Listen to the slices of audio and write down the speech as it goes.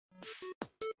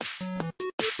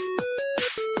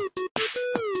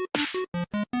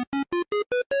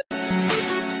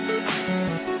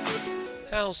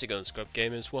How's it going,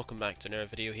 ScrubGamers? Welcome back to another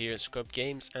video here at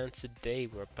ScrubGames, and today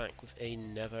we're back with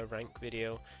another rank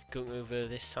video, going over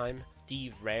this time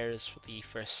the rares for the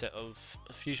first set of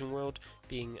Fusion World,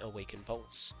 being Awaken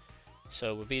Pulse.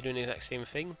 So we'll be doing the exact same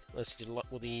thing. Let's do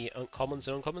with the uncommons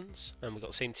and uncommons, and we've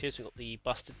got the same tiers. We've got the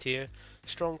busted tier,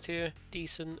 strong tier,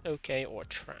 decent, okay, or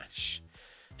trash.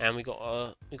 And we got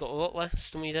a lot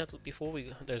less than we did before.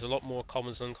 There's a lot more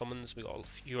commons and uncommons. We got a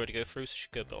few to go through, so it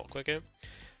should go a lot quicker.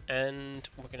 And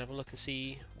we're gonna have a look and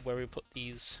see where we put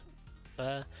these,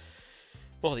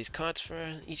 these cards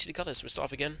for each of the colours. We'll start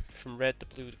off again from red to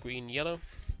blue to green, yellow.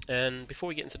 And before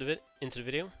we get into the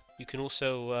video, you can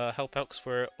also help out because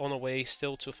we're on our way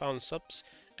still to 1,000 subs,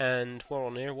 and we're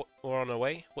on our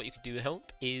way. What you can do to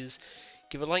help is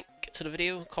give a like to the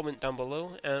video, comment down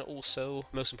below, and also,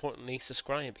 most importantly,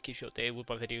 subscribe. It keeps you updated with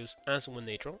my videos as and when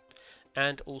they drop.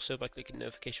 And also, by clicking the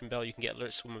notification bell, you can get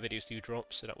alerts when my videos do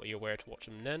drop, so that way you're aware to watch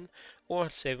them then, or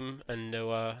save them and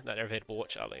know that they're available to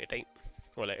watch at a later date,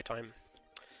 or later time.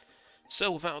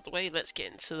 So, with that out of the way, let's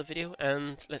get into the video,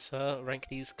 and let's rank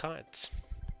these cards.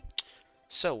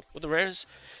 So, with the rares,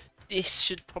 this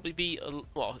should probably be,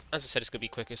 well, as I said, it's going to be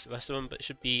quicker to the rest of them, but it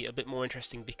should be a bit more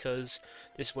interesting because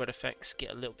this is where the effects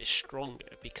get a little bit stronger,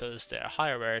 because they're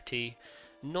higher rarity,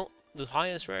 not the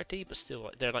highest rarity, but still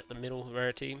they're like the middle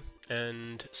rarity,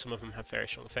 and some of them have very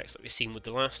strong effects like we've seen with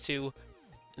the last two.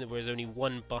 There was only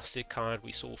one busted card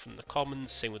we saw from the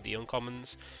commons, same with the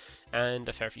uncommons, and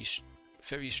a fair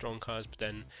few strong cards, but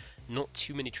then not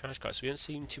too many trash cards. So we haven't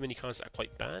seen too many cards that are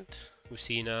quite bad. We've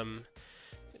seen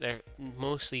they're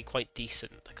mostly quite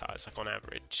decent, the cards, like on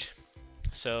average.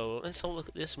 So let's have a look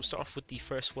at this. We'll start off with the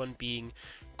first one being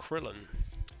Krillin.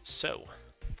 So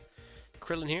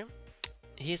Krillin here,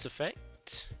 his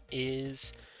effect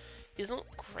is not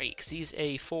great because he's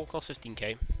a 4 cost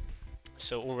 15k.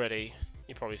 So already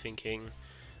you're probably thinking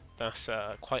that's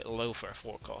quite low for a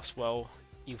 4 cost. Well,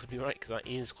 you would be right, because that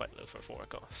is quite low for a 4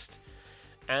 cost.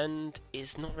 And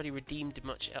it's not really redeemed in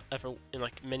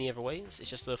many other ways. It's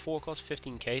just the 4 cost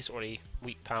 15k, it's already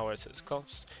weak power to its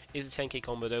cost. It is a 10k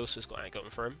combo though, so it's got that going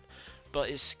for him. But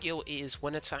his skill is,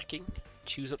 when attacking,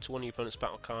 choose up to one of your opponent's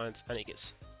battle cards, and it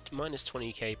gets minus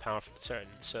 20k power for the turn.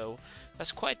 So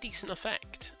that's quite a decent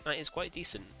effect. That is quite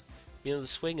decent. You know, the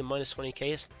swing and minus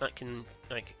 20k, that can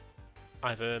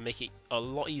either make it a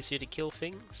lot easier to kill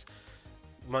things,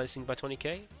 minusing by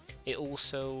 20k. It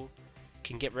also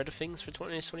can get rid of things for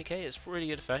minus 20k. It's a really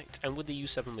good effect, and with the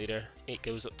U7 leader it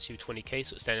goes up to 20k,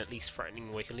 so it's then at least threatening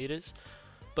Awaken leaders.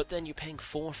 But then you're paying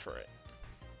 4 for it,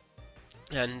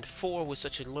 and 4 with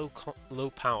such a low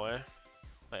power,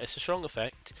 it's a strong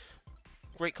effect,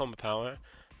 great combo power,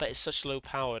 but it's such low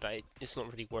power that it's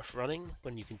not really worth running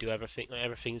when you can do everything. Like,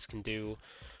 everything can do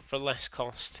for less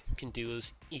cost, can do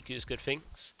as equally as good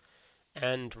things.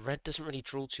 And red doesn't really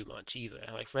draw too much either.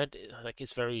 Like, red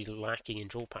is very lacking in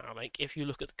draw power. Like, if you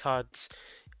look at the cards,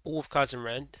 all the cards in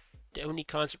red, the only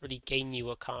cards that really gain you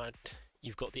a card,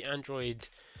 you've got the Android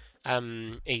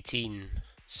 18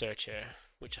 searcher,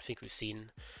 which I think we've seen,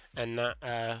 and that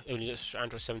only looks for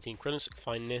Android 17 Krillin, so you can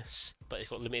find this, but it's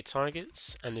got limited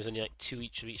targets, and there's only like 2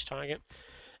 each of each target,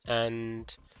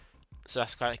 and so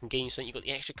that's a card that can gain you something. You've got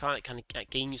the extra card that can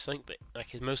gain you something, but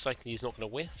like, most likely he's not going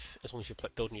to whiff, as long as you're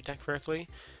building your deck correctly,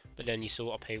 but then you still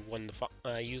got to pay 1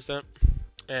 to use that.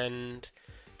 And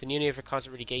then the only other cards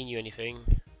that really gain you anything,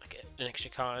 like an extra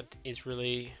card, is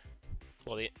really,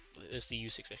 well, there's the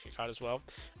U6 extra card as well.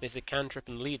 There's the cantrip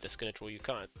and lead that's going to draw you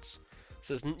cards.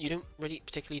 So you don't really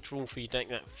particularly draw for your deck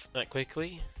that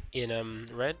quickly in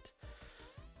red,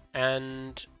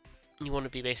 and you want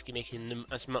to be basically making them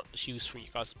as much use from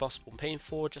your cards as possible, and paying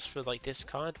 4 just for like this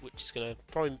card, which is going to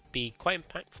probably be quite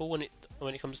impactful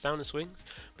when it comes down and swings,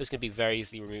 but it's going to be very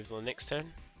easily removed on the next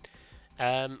turn.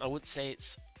 I wouldn't say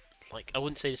it's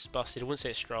busted. I wouldn't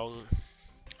say it's strong.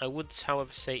 I would,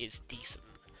 however, say it's decent,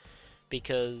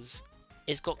 because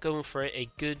it's got going for it a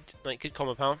good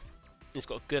combo power. It's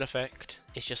got a good effect.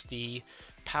 It's just the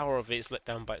power of it is let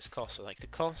down by its cost. So like, the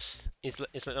cost is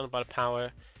let down by the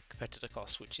power compared to the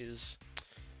cost, which is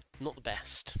not the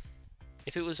best.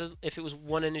 If it was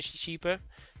 1 energy cheaper,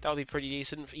 that would be pretty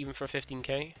decent, even for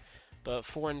 15k. But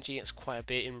 4 energy, it's quite a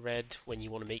bit in red when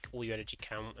you want to make all your energy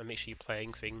count and make sure you're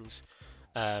playing things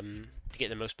to get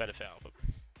the most benefit out of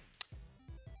them.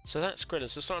 So that's Krillin.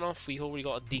 So starting off, we already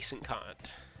got a decent card.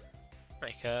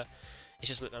 It's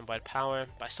just let down by the power,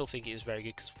 but I still think it is very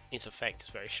good because its effect is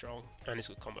very strong and it's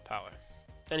good combo power.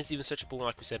 And it's even searchable,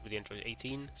 like we said, with the Android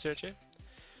 18 searcher.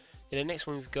 And the next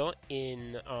one we've got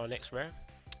in our next rare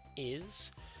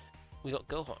is we got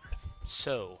Gohan.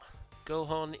 So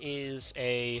Gohan is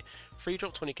a free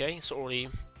drop 20k, so already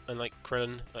and like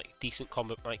Krillin, like decent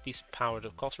combo, like decent power to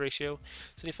cost ratio.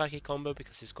 It's only 5k combo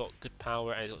because it's got good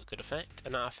power and it's got good effect,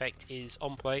 and that effect is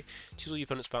on play. Choose all your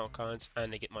opponent's battle cards,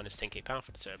 and they get minus 10k power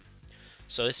for the turn.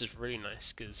 So this is really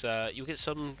nice because you'll get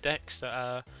some decks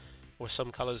that or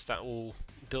some colors that will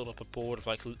build up a board of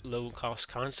like low cost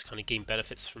cards to kind of gain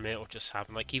benefits from it, or just have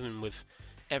like, even with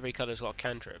every color's got a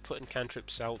cantrip, putting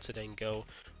cantrips out to then go,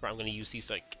 right, I'm going to use these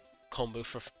like combo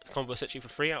essentially for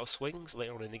free out of swings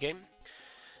later on in the game.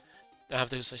 I have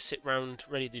those sit round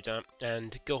ready to do that,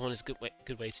 and go on is a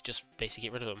good way to just basically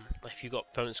get rid of them. Like if you've got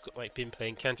opponents like been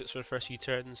playing cantrips for the first few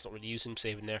turns, not really using them,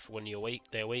 saving there for when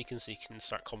they awaken, so you can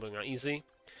start comboing out easy.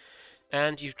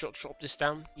 And you've dropped this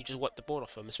down, you just wipe the board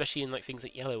off them, especially in like things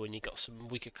like yellow when you got some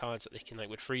weaker cards that they can, like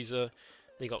with Frieza,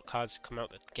 they got cards come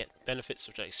out that get benefits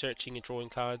of like searching and drawing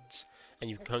cards, and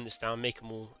you can tone this down, make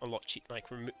them all a lot cheaper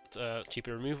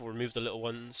to remove, or remove the little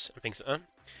ones and things like that.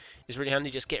 It's really handy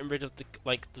just getting rid of the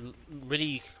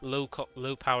really low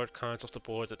powered cards off the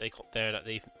board that they got there, that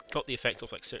they've got the effect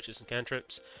of like searches and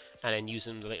cantrips, and then use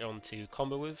them later on to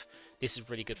combo with. This is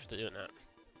really good for doing that.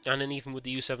 And then even with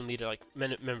the U7 leader, like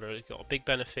remember, you've got a big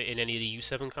benefit in any of the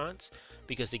U7 cards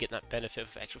because they get that benefit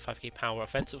of extra 5k power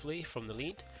offensively from the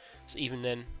lead. So even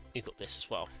then, you've got this as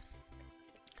well.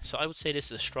 So I would say this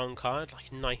is a strong card,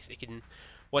 like nice. It can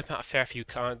wipe out a fair few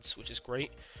cards, which is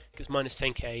great. Because minus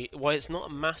 10k, while it's not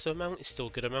a massive amount, it's still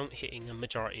a good amount, hitting a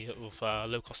majority of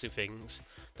low costing things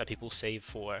that people save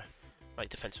for like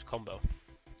defensive combo.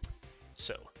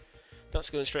 So that's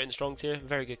going straight in strong tier,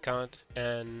 very good card,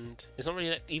 and it's not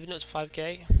really, even though it's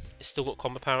 5k, it's still got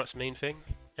combo power, that's the main thing,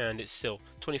 and it's still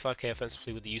 25k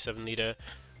offensively with the U7 leader,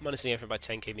 minusing everything by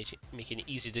 10k, making it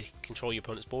easy to control your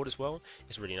opponent's board as well.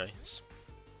 It's really nice.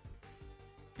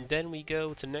 And then we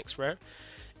go to the next rare,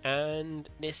 and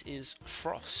this is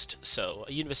Frost. So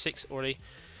a Universe 6 already,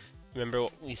 remember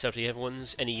what we said to the other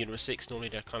ones, any Universe 6 normally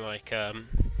they're kind of like,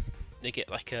 they get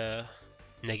like a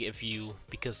negative view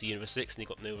because the Universe 6 and they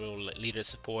got no real like, leader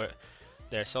support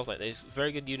themselves. Like there's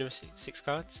very good Universe 6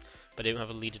 cards, but they don't have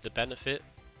a leader to benefit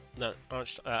that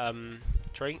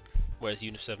trait, whereas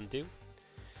Universe 7 do.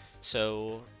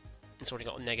 So it's already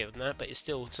got a negative in that, but it's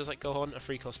still just like Gohan, a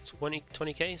free cost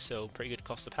 20k, so pretty good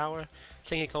cost of power.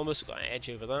 10k combos, so got an edge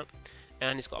over that,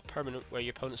 and it's got a permanent where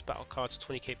your opponent's battle cards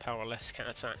with 20k power or less can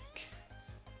attack.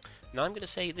 Now I'm going to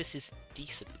say this is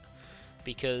decent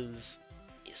because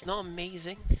it's not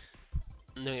amazing.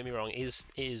 Don't get me wrong, it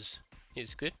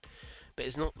is good, but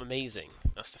it's not amazing.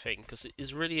 That's the thing, because it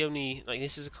is really only like,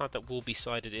 this is a card that will be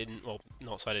sided in, well,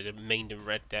 not sided in, mained in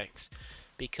red decks,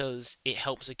 because it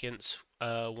helps against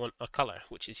a color,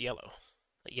 which is yellow.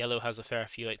 Like, yellow has a fair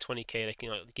few, like 20k. They can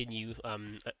like give you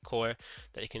at core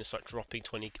that they can start dropping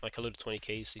 20, like a load of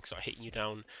 20k, so they can start hitting you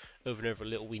down over and over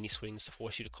little weenie swings to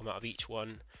force you to come out of each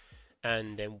one,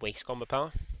 and then waste combo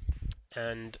power.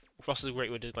 And Frost is a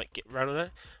great way to like get around on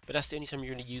that, but that's the only time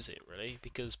you're going to use it really,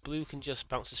 because blue can just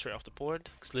bounce it straight off the board,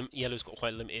 because yellow's got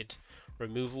quite limited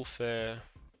removal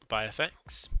by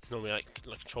effects. It's normally like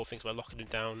control things by locking them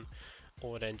down,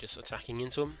 or then just attacking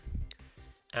into them.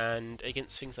 And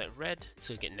against things like red, it's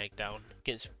going to get negged down.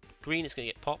 Against green, it's going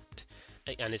to get popped,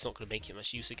 and it's not going to make it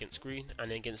much use against green.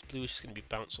 And then against blue, it's just going to be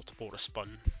bounced off the board or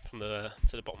spun from to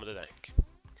the bottom of the deck.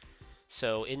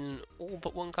 So in all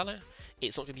but one colour,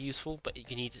 it's not going to be useful, but you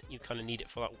kind of need it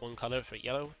for that one colour, for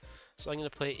yellow. So I'm going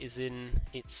to put it is in,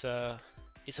 it's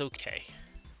okay.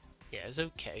 Yeah, it's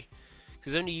okay.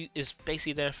 Because only is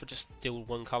basically there for just deal with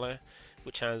one colour,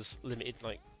 which has limited,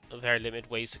 like, very limited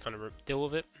ways to kind of deal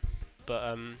with it.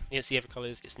 But against the other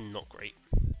colours, it's not great.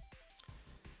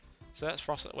 So that's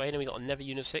Frost that way. And then we got another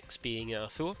Unit 6 being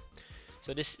Thor.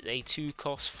 So this is a 2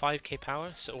 cost 5k power,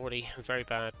 so already very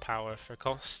bad power for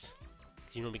cost.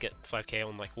 You normally get 5k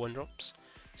on like 1-drops.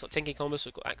 It's got 10k combos, so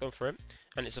we've got that going for it.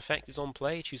 And its effect is on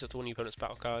play, choose up to one of your opponent's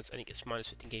battle cards, and it gets minus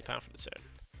 15k power for the turn.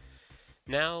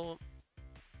 Now,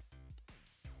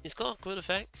 it's got a good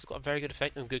effect, it's got a very good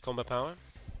effect and good combo power.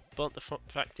 But the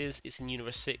fact is, it's in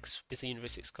Universe 6, it's a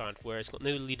Universe 6 card, where it's got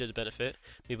no leader to benefit.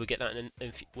 Maybe we'll get that in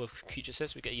with future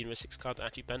sets, we get a Universe 6 card to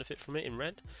actually benefit from it in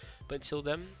red. But until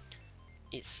then,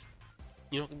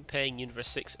 you're not going to be paying Universe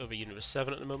 6 over Universe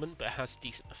 7 at the moment, but it has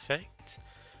decent effect.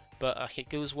 But it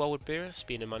goes well with Beerus,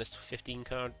 being a minus 15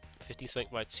 card, 15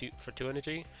 strength by 2 for 2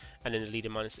 energy, and then the leader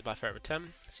minus it by forever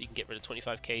 10, so you can get rid of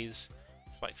 25k's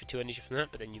like for 2 energy from that.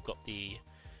 But then you've got the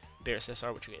Beerus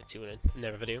SR, which we'll get into in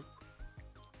another video.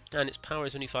 And its power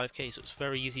is only 5k, so it's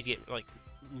very easy to get like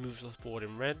moves off the board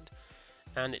in red,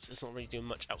 and it's not really doing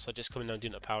much outside just coming down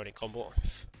doing a power and combo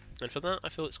off. And for that, I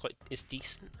feel it's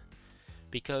decent,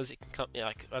 because it can come,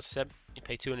 like as I said, you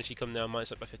pay 2 energy, come down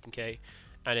minus up by 15k,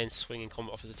 and then swing and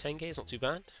combat offers a 10k. It's not too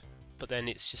bad, but then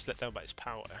it's just let down by its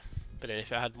power. But then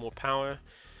if it had more power,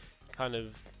 kind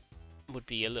of would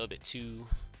be a little bit too,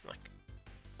 like,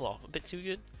 well, a bit too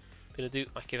good. Gonna do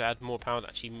like if it had more power to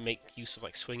actually make use of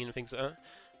like swinging and things like that.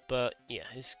 But yeah,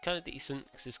 it's kind of decent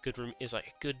because it's good. It's like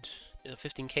a good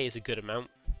 15k is a good amount.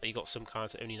 But you got some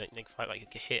cards that only like fight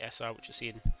like hit SR, which you'll see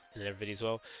in every video as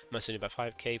well. Most only about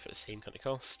 5k for the same kind of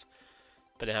cost.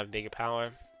 But then having bigger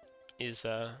power is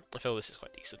I feel this is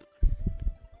quite decent.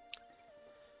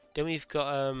 Then we've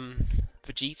got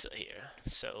Vegeta here.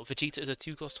 So Vegeta is a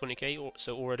 2 cost 20k,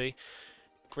 so already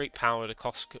great power to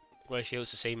cost ratio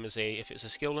is the same as if it's a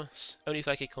skillless. Only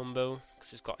 5k combo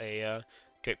because it's got a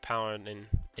great power and then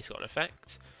it's got an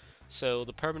effect. So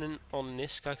the permanent on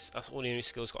this guy, that's all the only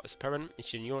skill it's got is permanent.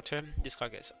 It's in your turn. This guy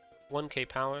gets 1k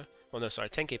power. Well, no, sorry,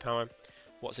 10k power.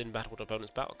 What's in battle with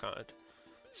opponent's battle card.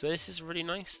 So this is really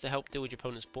nice to help deal with your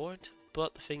opponent's board.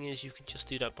 But the thing is, you can just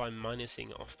do that by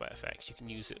minusing off by effects. You can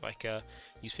use it like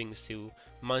use things to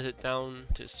minus it down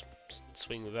to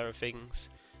swing with other things,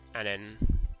 and then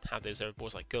have those other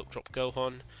boards like drop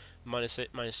Gohan, minus your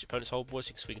opponent's whole board, so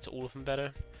you can swing into all of them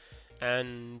better.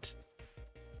 And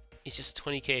it's just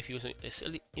 20k if you was it's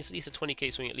at least a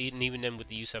 20k swing at lead, and even then with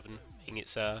the U7 thing,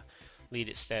 it's lead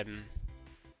its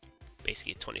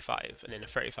basically 25, and then a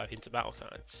 35 into battle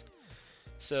cards.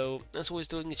 So that's all it's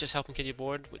doing, is just helping kill your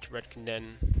board, which red can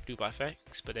then do by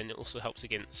effects, but then it also helps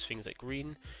against things like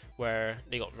green, where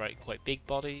they got quite big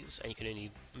bodies, and you can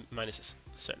only minus a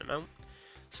certain amount.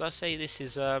 So I'd say this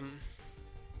is, yeah,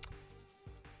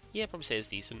 probably say it's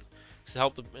decent.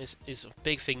 Because is a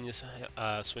big thing is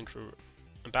swing through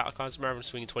battle cards. Rather than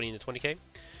swinging 20 into 20k,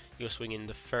 you're swinging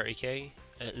the 30k,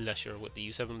 unless you're with the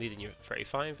U7 lead and you're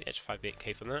 35, you extra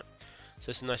 5k from that. So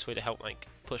it's a nice way to help like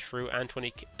push through, and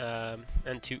 20 and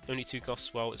only 2 costs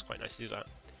as well. It's quite nice to do that.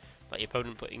 Like your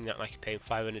opponent putting that, like paying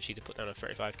 5 energy to put down a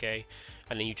 35k,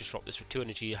 and then you just drop this for 2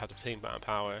 energy, you have the same amount of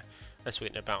power, and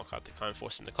swing their battle card to kind of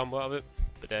force them to combo out of it.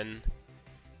 But then,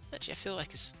 actually I feel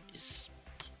like it's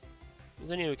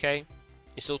only okay.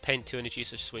 You're still paying 2 energy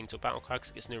to swing to a battle card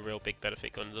because it gets no real big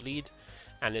benefit going to the lead,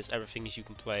 and there's other things you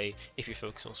can play if you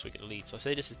focus on swinging the lead. So I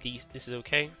say this is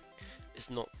okay. It's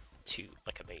not too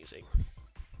like amazing.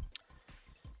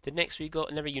 Then next we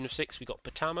got another unit of 6. We got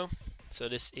Potamo. So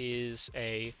this is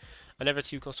another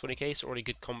 2 cost 20k. So already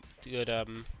good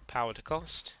power to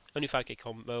cost. Only 5k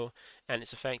combo, and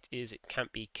its effect is it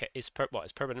can't be it's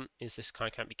permanent. Is this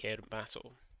kind can't be KO'd in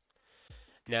battle.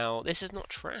 Now this is not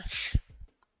trash.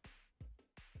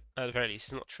 At the very least,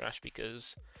 it's not trash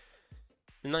because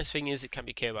the nice thing is it can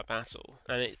be KO'd by battle,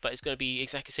 and but it's going to be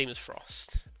exactly the same as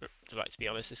Frost. To be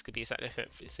honest, this could be exactly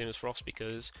the same as Frost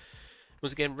because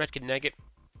once again, red can neg it,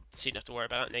 so you don't have to worry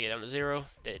about it. Neg it down to 0,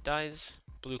 then it dies.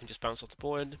 Blue can just bounce off the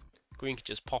board. Green can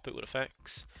just pop it with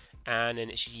effects, and then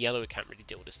it's yellow. It can't really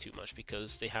deal with this too much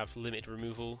because they have limited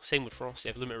removal. Same with Frost, they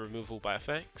have limited removal by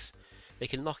effects. They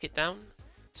can lock it down,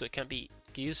 so it can't be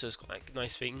used. So it's got like a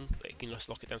nice thing, but it can just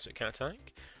lock it down so it can't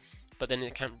attack. But then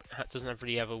it doesn't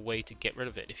really have a way to get rid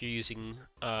of it. If you're using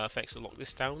effects to lock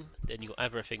this down, then you've got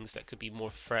other things that could be more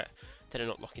of a threat that are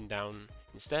not locking down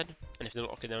instead. And if they're not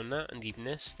locking down that and even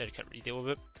this, then you can't really deal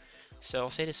with it. So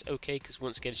I'll say this okay, because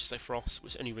once again it's just like Frost,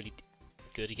 which is only really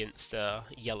good against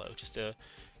yellow, just to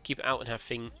keep it out and have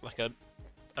like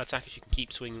attackers you can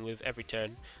keep swinging with every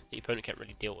turn that your opponent can't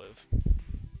really deal with.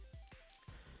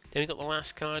 Then we got the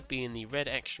last card being the red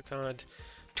extra card,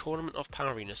 Tournament of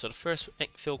Power Arena. So the first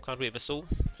fill card we ever saw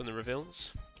from the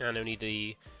reveals, and only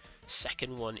the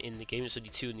second one in the game. There's only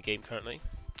 2 in the game currently.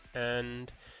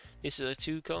 And this is a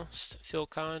 2 cost fill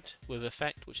card with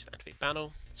effect, which is activate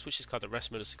battle. Switch this card to rest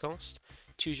mode as the cost.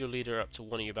 Choose your leader up to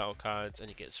 1 of your battle cards,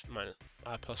 and it gets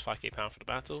plus 5k power for the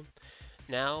battle.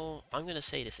 Now I'm gonna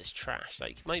say this is trash.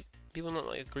 Like people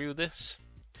not agree with this,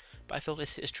 but I feel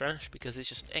this is trash because it's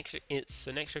just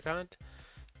an extra card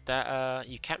that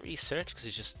you can't really search because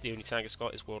it's just the only tag it's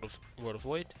got is World of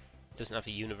Void. It doesn't have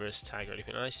a universe tag or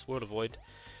anything like that, it's just World of Void,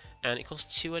 and it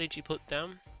costs 2 energy put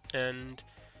down, and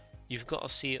you've got to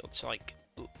see it to like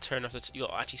turn off you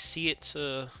got to actually see it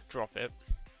to drop it,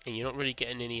 and you're not really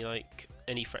getting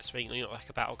any threat swing. You're not like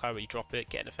a battle card where you drop it,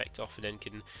 get an effect off, and then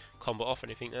can combo off or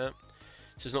anything like that.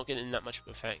 So it's not getting that much of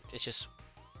an effect. It's just,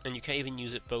 and you can't even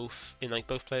use it both in like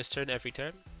both players' turn every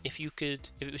turn. If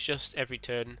it was just every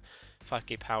turn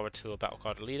 5k power to a battle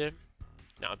card or leader,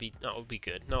 that would be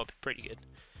good. That would be pretty good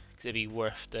because it'd be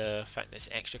worth the fact that it's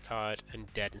an extra card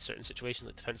and dead in certain situations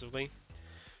like defensively.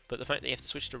 But the fact that you have to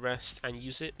switch to rest and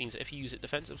use it means that if you use it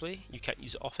defensively, you can't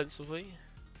use it offensively.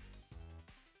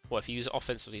 Well, if you use it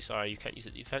offensively, sorry, you can't use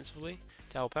it defensively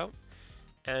to help out.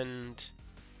 And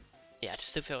yeah, I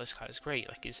just don't feel this card is great.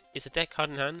 Like, it's a deck card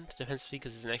in hand defensively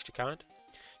because it's an extra card.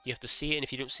 You have to see it, and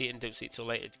if you don't see it and don't see it till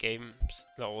later games,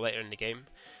 or later in the game,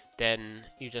 then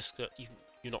you're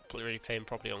not really playing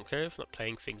properly on curve, not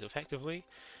playing things effectively,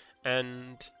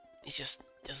 and it just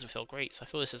doesn't feel great. So I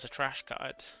feel this is a trash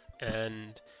card,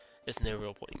 and there's no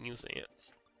real point in using it.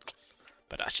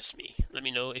 But that's just me. Let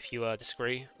me know if you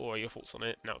disagree or your thoughts on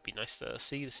it, and that would be nice to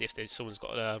see if someone's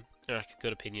got like a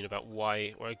good opinion about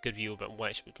why, or a good view about why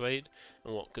it should be played,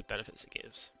 and what good benefits it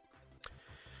gives.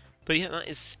 But yeah, that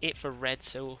is it for red.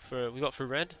 So we got through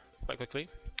red quite quickly,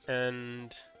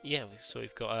 and yeah, so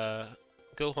we've got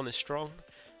Gohan is strong,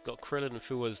 got Krillin and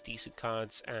Fu as decent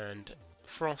cards, and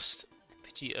Frost,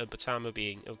 Vegeta, Batama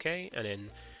being okay, and then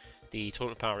the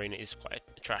Tournament Power Arena is quite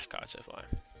a trash card so far.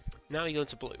 Now we go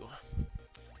into blue.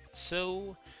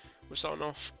 So we're starting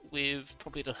off with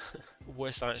probably the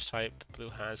worst archetype blue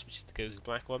has, which is the Goku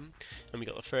Black one, and we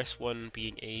got the first one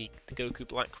being the Goku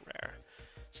Black rare.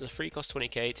 So the free cost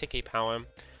 20k, 10k power.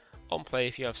 On play,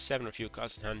 if you have 7 or fewer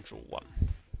cards in hand, draw 1.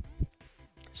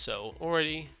 So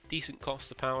already decent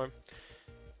cost of power,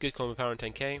 good combo power and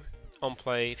 10k. On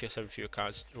play, if you have 7 or fewer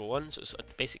cards, draw 1. So it's a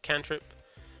basic cantrip,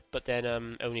 but then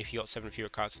only if you got 7 or fewer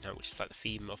cards in hand, which is like the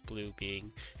theme of blue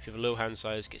being if you have a low hand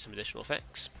size, get some additional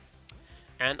effects.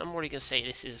 And I'm already gonna say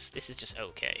this is just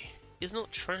okay. It's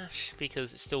not trash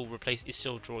because it's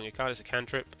still drawing a card as a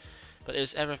cantrip, but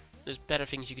there's better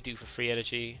things you could do for free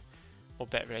energy, or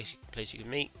better plays you can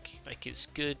make. Like, it's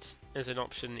good as an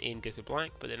option in Goku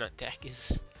Black, but then that deck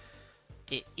is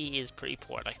pretty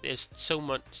poor. Like, there's so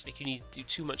much, like, you need to do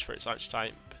too much for its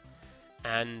archetype,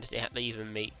 and they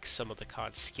even make some of the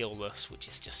cards skillless, which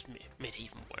is just made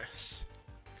even worse.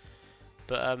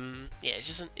 But yeah,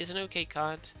 it's an okay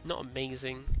card, not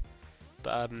amazing,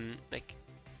 but like,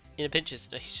 in a pinch, it's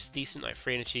just decent, like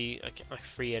free energy, like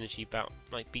free energy about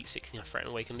like beat 16 or threaten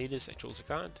Awaken leaders that draws a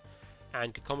card,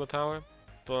 and good combo power.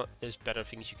 But there's better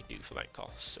things you can do for that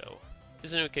cost, so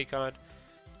it's an okay card.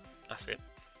 That's it.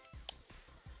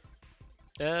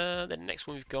 The next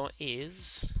one we've got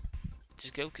is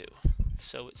just Goku.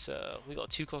 So it's we got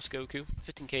a 2-cost Goku,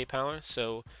 15k power,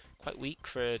 so quite weak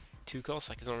for 2 costs.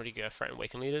 Like, it's already good threaten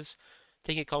Awaken leaders.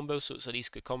 Taking a combo, so it's at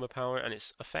least good combo power, and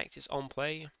its effect is on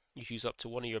play. You choose up to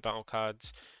one of your battle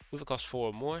cards with a cost 4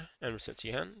 or more and return to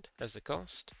your hand as the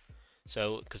cost.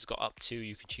 So, because it's got up to,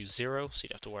 you can choose 0, so you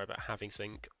don't have to worry about having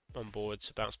something on board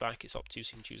to bounce back. It's up to,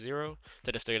 so you can choose 0.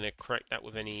 Don't know if they're going to correct that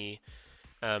with any,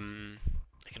 like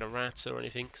an errata or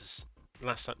anything, because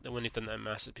last time, when they've done that in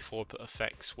Masters before, put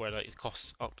effects where like it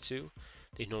costs up to,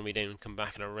 they normally don't come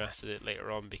back and errata it later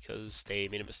on because they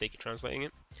made a mistake in translating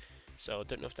it. So, I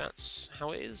don't know if that's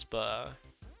how it is, but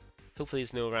hopefully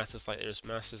there's no erratas like there's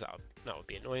Masters. That would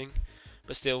be annoying,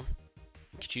 but still,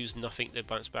 you can choose nothing to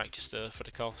bounce back just for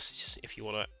the cost. Just if you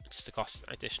want to, just the cost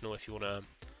additional if you want to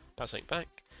bounce something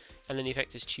back. And then the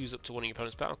effect is choose up to one of your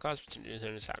opponent's battle cards, return to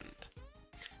his hand.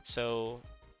 So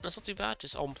that's not too bad.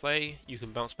 Just on play, you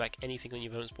can bounce back anything on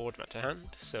your opponent's board back to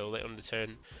hand. So later on in the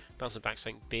turn, bounce back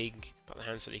something big back to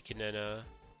hand, so they can then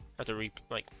have to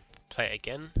play it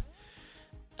again.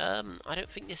 I don't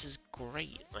think this is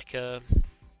great. Like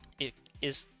it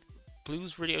is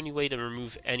blue's really only way to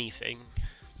remove anything.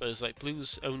 So it's like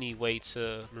blue's only way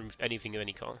to remove anything of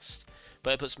any cost.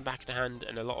 But it puts them back in the hand,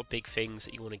 and a lot of big things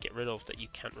that you want to get rid of that you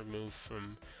can't remove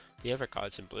from the other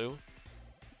cards in blue.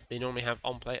 They normally have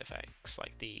on-play effects,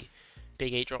 like the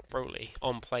big 8-drop Broly,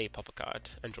 on-play pop a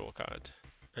card and draw a card,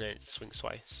 and then it swings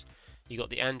twice. You got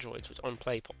the androids, which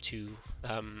on-play pop 2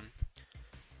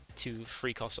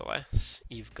 free costs or less.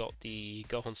 You've got the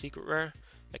Gohan Secret Rare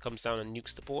that comes down and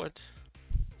nukes the board,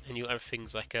 and you have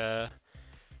things like Goku.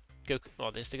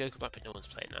 Well, there's the Goku Black, but no one's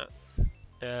playing that.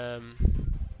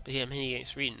 But yeah, mini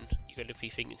against Reen, you're going to be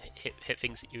hit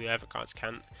things that your other cards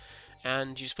can't, and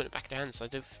you just put it back in the hand. So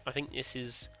I think this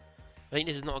is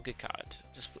not a good card.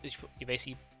 You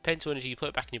basically pay 2 energy, you put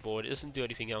it back in your board. It doesn't do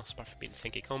anything else apart from being a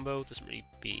 10k combo. It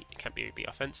can't really be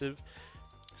offensive.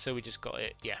 So we just got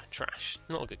it. Yeah, trash.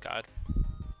 Not a good card.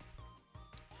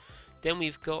 Then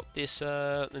we've got this,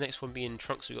 the next one being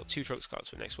Trunks. We've got 2 Trunks cards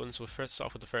for the next one. So we'll first start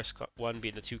off with the first one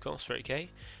being the 2 cost 30k.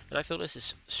 And I feel this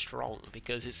is strong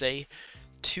because it's a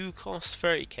 2 cost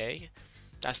 30k.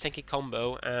 That's 10k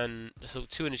combo, and so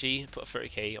 2 energy, put a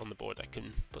 30k on the board that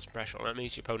can put some pressure on. That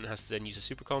means your opponent has to then use a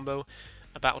super combo,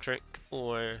 a battle trick,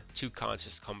 or 2 cards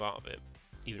just to combo out of it,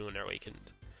 even when they're awakened.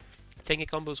 10k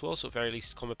combo as well, so at very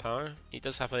least combo power. It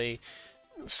does have a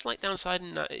slight downside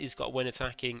in that it's got when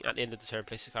attacking at the end of the turn,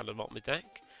 place a card at the bottom of the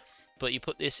deck. But you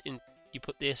put this in you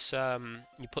put this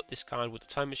card with the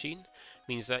time machine,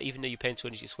 means that even though you pay into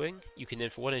energy swing, you can then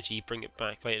for 1 energy bring it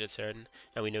back later in the turn,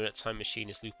 and we know that time machine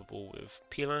is loopable with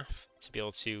Pilaf to be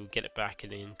able to get it back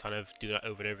and then kind of do that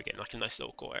over and over again, like a nice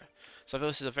little core. So I feel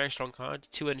this is a very strong card.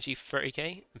 2 energy for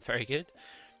 30k, very good,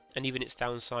 and even its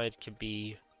downside can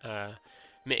be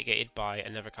mitigated by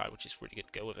another card, which is really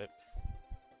good to go with it.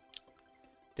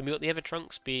 Then we got the Ever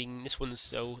Trunks being this one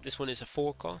is a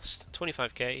 4 cost,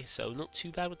 25k, so not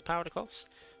too bad with the power to cost.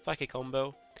 5k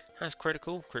combo, has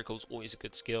critical. Critical's always a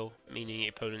good skill, meaning your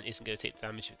opponent isn't going to take the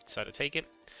damage if they decide to take it.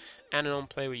 And an on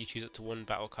play where you choose up to 1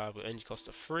 battle card with energy cost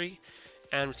of 3,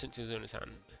 and return to his owner's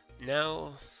hand.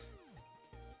 Now,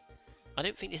 I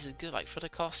don't think this is good. Like for the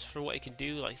cost for what it can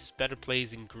do, like it's better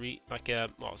plays in green,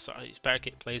 it's better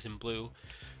plays in blue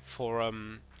for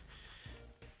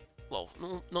well,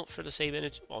 not for the same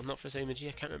energy. Well, not for the same energy.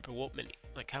 I can't remember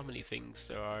how many things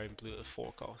there are in blue at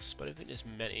 4 costs, but I don't think there's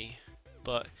many.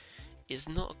 But it's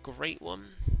not a great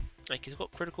one. Like it's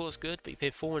got critical is good, but you pay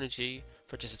 4 energy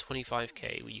for just a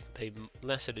 25k, where you can pay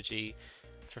less energy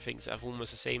for things that have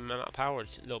almost the same amount of power,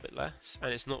 just a little bit less.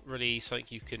 And it's not really something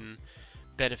you can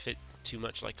benefit too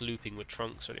much, like looping with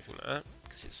Trunks or anything like that,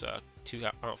 because it's 2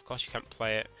 out of cost. You can't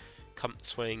play it, come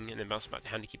swing, and then bounce back to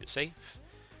hand to keep it safe.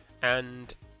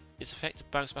 And its effect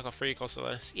bounce back off 3 cost or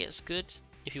less. Yeah, it's good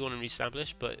if you want to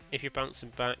reestablish, but if you're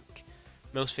bouncing back,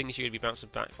 most things you're going to be bouncing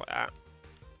back like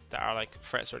that are like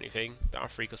threats or anything that are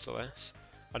 3 cost or less,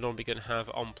 are normally going to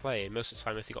have on play. And most of the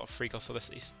time, if they got a 3 cost or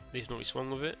less, they've normally swung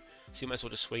with it, so you might as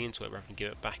well just swing into it rather than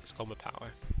give it back its combo power.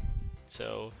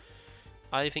 So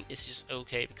I think it's just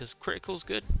okay because critical's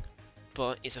good,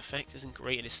 but its effect isn't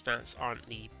great and its stats aren't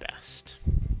the best.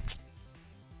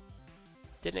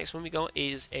 The next one we got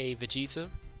is a Vegeta.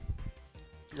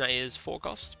 That is 4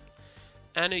 cost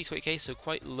and only 20k, so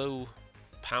quite low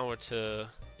power to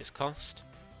its cost.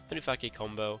 Only 5k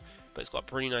combo, but it's got a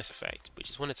pretty nice effect, which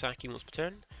is when attacking once per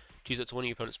turn, choose up to one of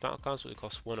your opponent's battle cards with a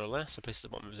cost 1 or less and place it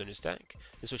at the bottom of his owner's deck.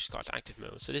 Then switch the card to active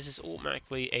mode. So this is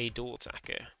automatically a dual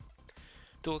attacker.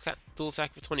 Dual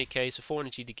attack for 20k, so 4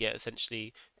 energy to get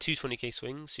essentially 2 20k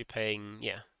swings. So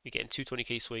you're getting 2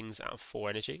 20k swings out of 4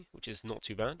 energy, which is not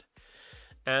too bad.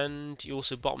 And you're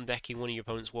also bottom decking one of your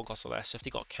opponent's 1 cost or less. So if they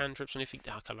got cantrips or anything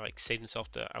that kind of like save themselves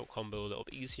to out combo a little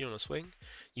bit easier on a swing,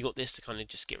 you got this to kind of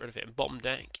just get rid of it. And bottom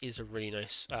deck is a really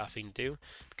nice thing to do,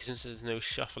 because since there's no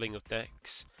shuffling of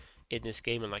decks in this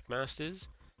game, unlike Masters,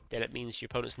 then it means your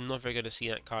opponent's never going to see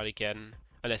that card again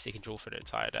unless they can draw for the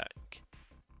entire deck.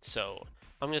 So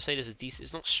I'm going to say this is decent.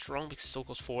 It's not strong because it still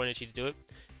costs 4 energy to do it,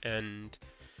 and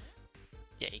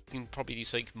yeah, you can probably do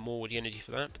something more with the energy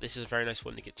for that, but this is a very nice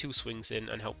one to get 2 swings in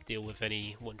and help deal with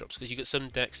any 1-drops, because you get some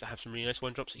decks that have some really nice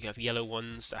 1-drops. You have yellow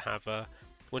ones that have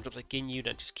 1-drops like Ginyu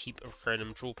that just keep recurring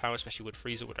them draw power, especially with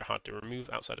Frieza, which are hard to remove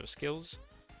outside of skills,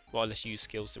 well, unless you use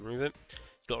skills to remove it.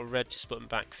 You got a red just putting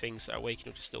back things that are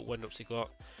Awaken, or just little 1-drops you got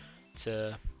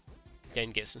to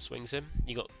then get some swings in.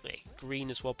 You got green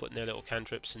as well, putting their little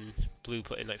cantrips, and blue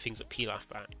putting like things that Pilaf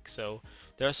back. So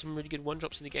there are some really good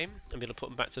 1-drops in the game, and being able to put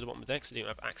them back to the bottom of the deck so they don't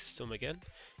have access to them again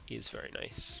is very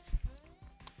nice.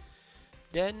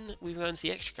 Then we go into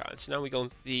the extra cards. So now we go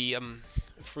on the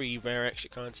 3 rare extra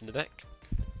cards in the deck.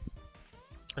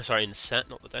 Sorry, in the set,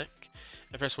 not the deck.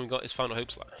 The first one we got is Final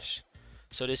Hope Slash.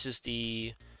 So this is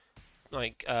the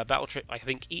battle trick. I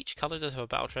think each colour does have a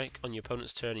battle trick on your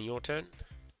opponent's turn and your turn.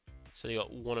 So they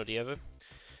got one or the other.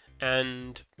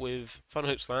 And with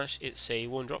Final Hope Slash, it's a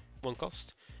 1-drop, 1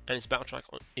 cost, and its battle trick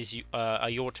is a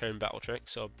your turn battle trick,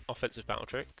 so offensive battle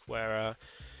trick, where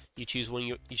you choose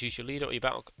your leader or a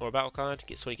battle card,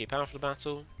 gets 20k power for the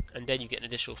battle, and then you get an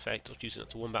additional effect of choosing up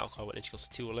to 1 battle card when it costs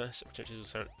 2 or less, return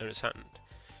to owner's hand.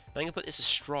 Now I'm gonna put this as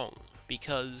strong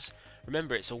because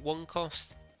remember it's a 1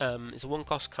 cost. It's a 1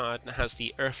 cost card that has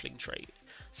the Earthling trait.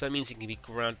 So that means it can be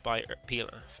grabbed by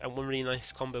Pilaf. And one really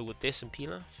nice combo with this and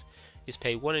Pilaf is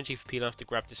pay 1 energy for Pilaf to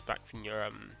grab this back from your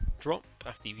drop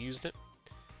after you've used it.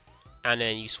 And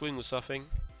then you swing with something,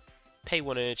 pay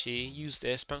 1 energy, use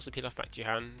this, bounce the Pilaf back to your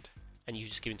hand, and you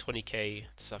just give him 20k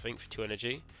to something for 2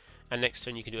 energy. And next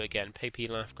turn you can do it again, pay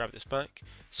Pilaf, grab this back,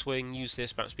 swing, use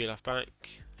this, bounce Pilaf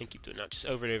back, and keep doing that just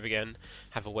over and over again.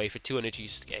 Have a way for 2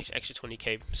 energies to get extra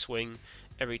 20k swing,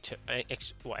 extra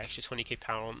 20k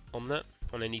power on that,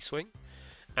 on any swing.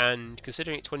 And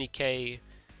considering it 20k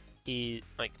is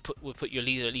would put your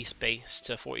leader at least base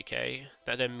to 40k,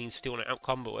 that then means if they want to out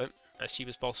combo it as cheap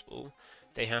as possible,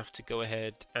 they have to go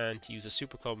ahead and use a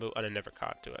super combo and another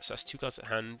card to it. So that's 2 cards at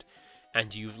hand,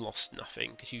 and you've lost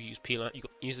nothing because you used Pilaf. You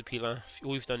use the Pilaf.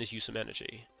 All you've done is use some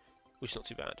energy, which is not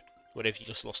too bad. What if you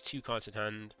just lost 2 cards in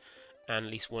hand, and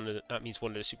at least that means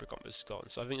one of the super combos is gone.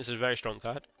 So I think this is a very strong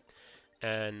card.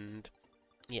 and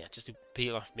yeah, just to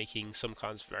peel off, making some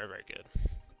cards very, very good.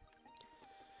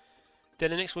 Then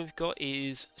the next one we've got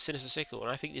is Sinister Sickle, and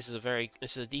I think this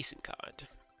is a decent card.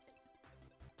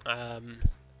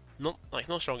 Not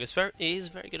strong. It is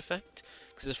a very good effect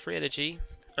because it's 3 energy.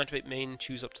 Activate main,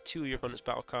 choose up to 2 of your opponent's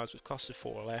battle cards with cost of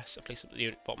 4 or less, and place them at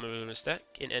the bottom of your opponent's deck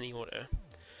in any order.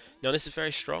 Now this is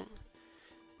very strong.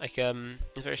 It's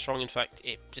very strong. In fact,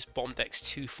 it just bottom decks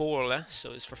 2 4 or less,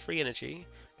 so it's for 3 energy,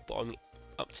 bottom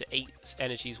up to 8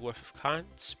 energies worth of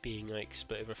cards, being like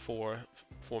split over 4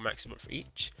 maximum for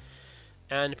each,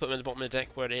 and put them at the bottom of the deck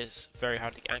where it is very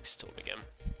hard to get access to them again.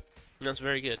 And that's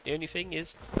very good. The only thing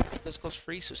is, it does cost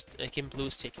 3, so in blue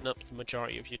is taking up the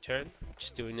majority of your turn,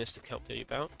 just doing this to help your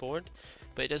board,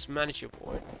 but it does manage your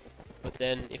board. But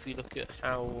then, if we look at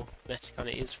how meta kind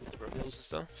of is with the reveals and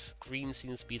stuff, green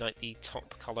seems to be like the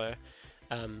top colour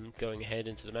going ahead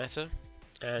into the meta,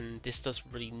 and this does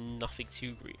really nothing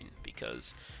to green,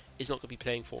 because it's not going to be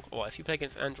playing for... Well, if you play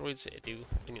against androids, it do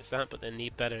against that, but then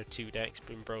the better 2 decks,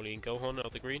 being Broly and Gohan, are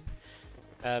the green.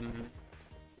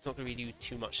 It's not going to really do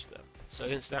too much to them. So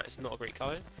against that, it's not a great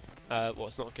colour. Well,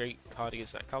 it's not a great card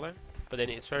against that colour, but then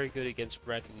it's very good against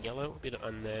red and yellow,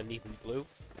 and then even blue,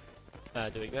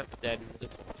 doing that. But then the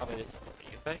top colour is not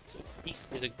really effect, so it's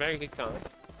decent. It's a very good card,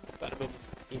 but at the moment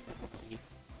in the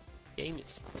game,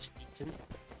 it's just decent,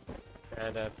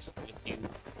 and it's not going to do...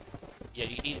 Yeah,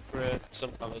 you need it for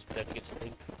some colours, but then against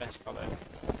the best colour.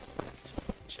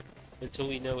 Until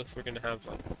we know if we're going to have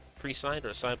like pre-side or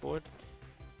a sideboard,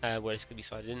 where it's going to be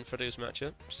sided in for those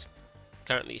matchups.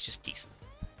 Currently it's just decent.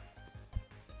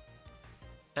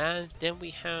 And then we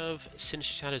have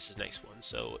Sinister Shadows as the next one.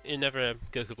 So another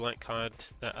Goku Black card,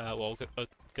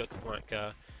 Goku Black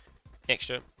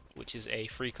extra, which is a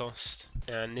free cost.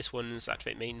 And this one's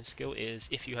activate main skill is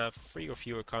if you have 3 or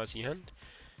fewer cards in your hand,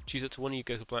 choose up to 1 of your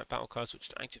Goku Black battle cards which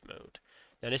is in active mode.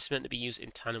 Now this is meant to be used in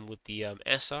tandem with the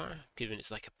SR, given it's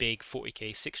like a big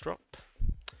 40k 6-drop.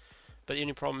 But the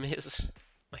only problem is,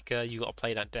 like, you got to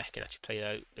play that deck and actually play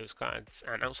out those cards,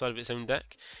 and outside of its own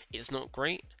deck, it's not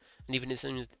great. And even its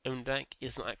own deck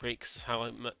is not that great because of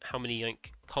how many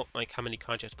how many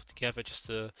cards you have to put together just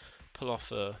to pull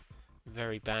off a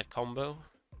very bad combo.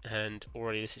 And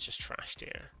already this is just trashed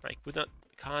here. Like with that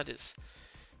card,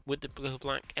 with the Blue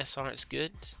Black SR, it's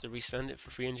good to restand it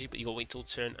for 3 energy, but you got to wait till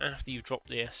turn after you drop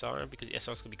the SR, because the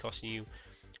SR is going to be costing you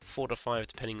 4 to 5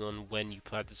 depending on when you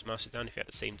played this master down, if you had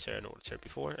the same turn or the turn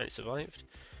before and it survived.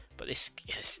 But this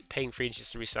paying 3 inches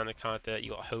to restand a card that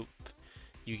you got to hope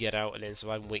you get out and then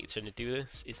survive and wait your turn to do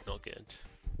this is not good.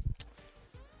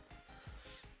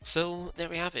 So there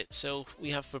we have it. So we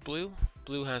have for blue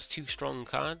has 2 strong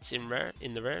cards in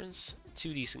the rares,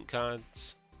 2 decent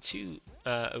cards, 2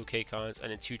 okay cards,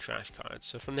 and then 2 trash cards.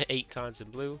 So from the 8 cards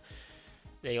in blue,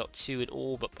 they got 2 in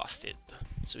all but busted.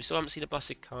 So we still haven't seen a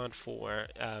busted card for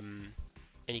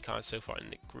any cards so far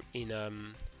in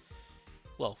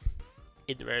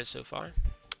the rares so far.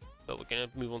 But we're going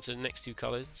to move on to the next 2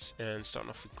 colours, and starting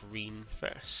off with green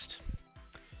first.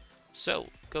 So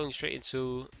going straight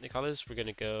into the colours, we're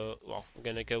going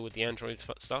to go with the Android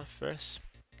stuff first,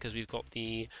 because we've got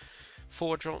the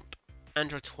 4-drop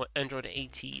Android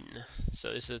 18.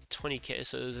 So it's a 20k,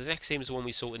 so it's the exact same as the one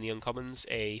we saw in the uncommons,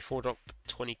 a 4-drop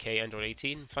 20k Android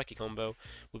 18 5k combo,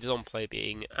 with his on play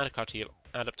being add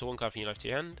up to 1 card from your life to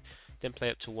your hand, then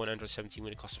play up to 1 Android 17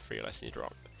 with a cost of 3 or less in your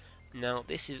drop. Now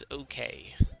this is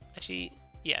okay. Actually,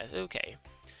 yeah, it's okay,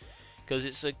 because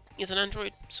it's an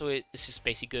Android, so it's just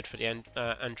basically good for the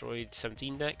Android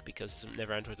 17 deck, because it's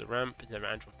never Android the ramp, it's never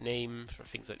Android name for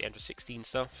things like the Android 16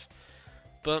 stuff.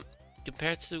 But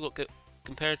compared to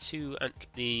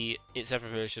its ever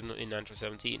version in Android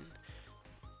 17,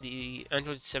 the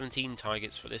Android 17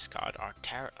 targets for this card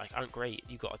aren't great.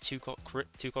 You got a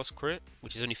 2-cost crit,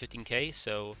 which is only 15k,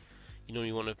 so you know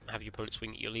you want to have your opponent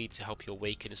swing at your lead to help you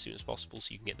awaken as soon as possible,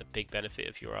 so you can get the big benefit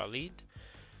of your lead.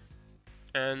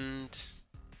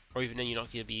 Or even then, you're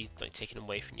not going to be like taken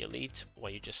away from your lead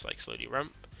while you just like slowly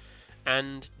ramp.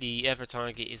 And the ever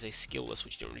target is a skillless,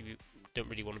 which you don't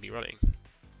really want to be running.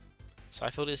 So I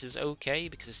feel this is okay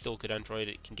because it's still good Android.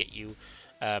 It can get you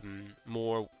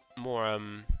more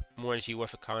energy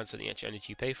worth of cards than the extra energy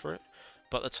you pay for it.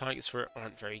 But the targets for it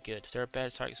aren't very good. There are better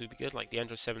targets would be good, like the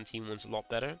Android 17 one's a lot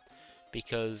better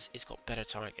because it's got better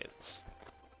targets.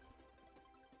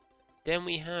 Then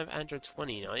we have Android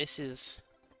 20. Now this is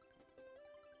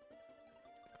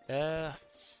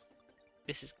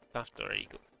tough to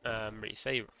really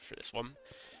say for this one,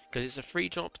 because it's a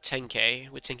 3-drop 10k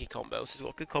with 10k combo, so it's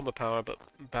got good combo power but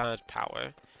bad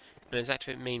power, and its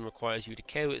activate main requires you to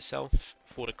KO itself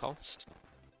for the cost,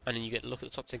 and then you get to look at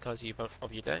the top 10 cards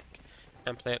of your deck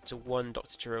and play up to one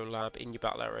Dr. Gero lab in your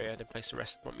battle area, then place the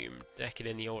rest of your deck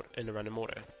in the random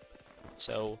order.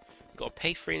 So you got to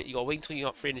pay free. You got to wait until you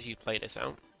got free energy to play this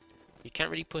out. You can't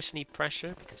really push any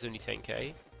pressure because it's only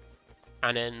 10k.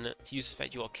 And then to use the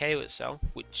effect, you got to KO itself,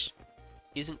 which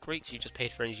isn't great because you just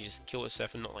paid for energy just to kill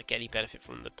yourself and not like get any benefit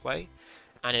from the play.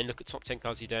 And then look at top 10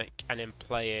 cards of your deck, and then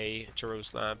play a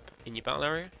Gero's Lab in your battle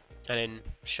area, and then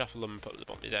shuffle them and put them at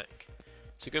the bottom of your deck.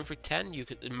 So going through 10, you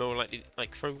could more likely,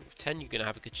 like through 10, you're gonna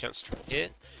have a good chance to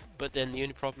hit. But then the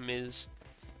only problem is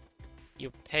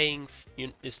you're paying.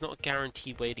 It's not a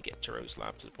guaranteed way to get Gero's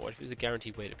Lab to the board. If it was a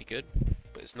guaranteed way, it'd be good,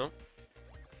 but it's not.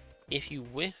 If you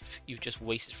whiff, you've just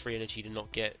wasted free energy to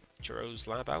not get Gero's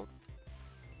Lab out.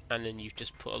 And then you've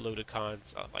just put a load of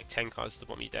cards, like 10 cards at the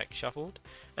bottom of your deck shuffled.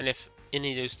 And if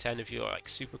any of those 10, if you've got like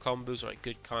super combos or like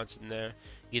good cards in there,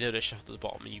 you know they're shuffled at the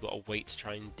bottom and you've got to wait to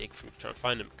try and dig through to try and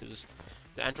find them, because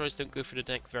the androids don't go through the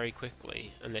deck very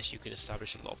quickly unless you can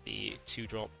establish a lot of the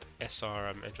 2-drop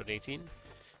SR Android 18.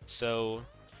 So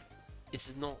this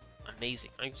is not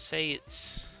amazing. I would say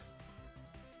it's...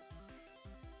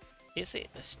 I'd say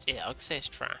it's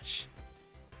trash.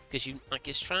 Because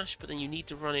it's trash, but then you need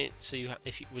to run it so you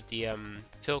with the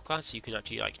fill card, so you can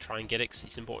actually like try and get it. Because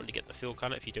it's important to get the fill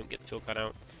card out. If you don't get the fill card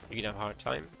out, you're gonna have a hard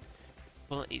time.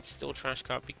 But it's still a trash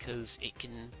card because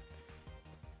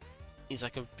it's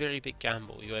like a very big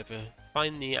gamble. You either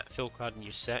find the fill card in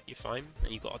your set, you're fine,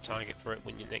 and you've got a target for it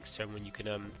when your next turn when you can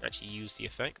actually use the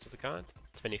effect of the card,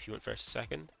 depending if you went first or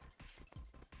second.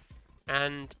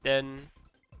 And then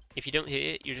if you don't hit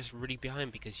it, you're just really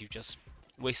behind because you've just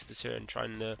wasted the turn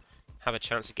trying to have a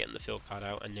chance of getting the fill card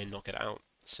out and then knock it out.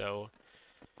 So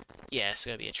yeah, it's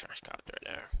gonna be a trash card right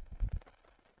there.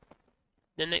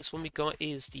 The next one we got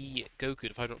is the Goku, the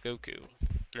 5-drop Goku.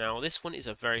 Now this one is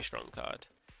a very strong card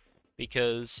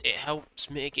because it helps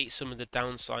mitigate some of the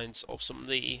downsides of some of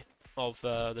the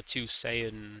two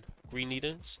Saiyan green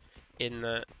leaders, in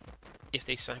that if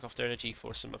they sack off their energy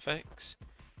for some effects,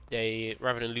 they,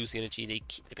 rather than lose the energy,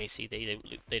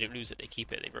 they don't lose it, they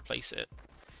keep it, they replace it.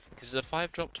 Because it's a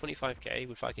 5-drop 25k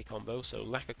with 5k combo, so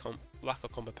lack of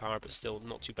combo power, but still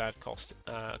not too bad cost,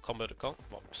 power to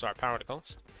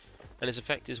cost. And its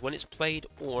effect is when it's played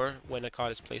or when a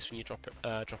card is placed when you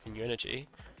dropping your energy,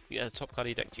 you add the top card of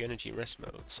your deck to your energy in rest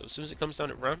mode. So as soon as it comes down,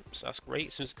 it ramps. That's great.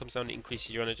 As soon as it comes down, it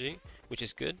increases your energy, which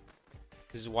is good.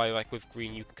 This is why, like with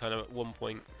green, you can kind of at one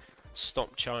point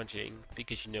stop charging,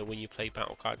 because you know when you play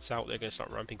battle cards out, they're going to start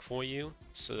ramping for you.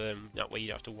 So then that way you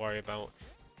don't have to worry about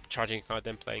charging a card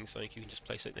then playing something. You can just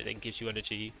play something that then gives you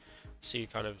energy. So you're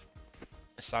kind of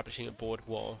establishing a board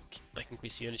wall like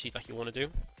increase your energy like you want to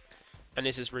do. And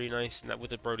this is really nice in that with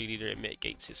the Brody leader, it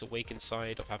mitigates its Awaken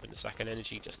side of having the second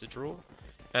energy just to draw,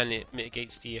 and it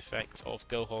mitigates the effect of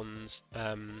Gohan's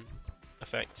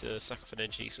effect to sack off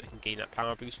energy, so it can gain that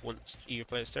power boost once your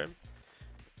player's turn.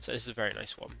 So this is a very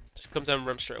nice one. Just comes down and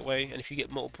ramps straight away, and if you get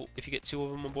two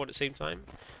of them on board at the same time,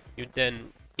 you're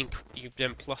then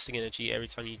plussing energy every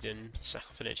time you then sack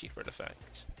off energy for an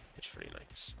effect, which is really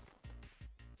nice.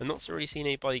 I'm not really seeing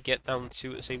anybody get down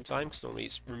two at the same time, because normally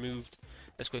it's removed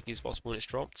as quickly as possible when it's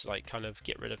dropped, to like kind of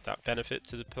get rid of that benefit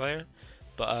to the player.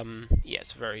 But yeah,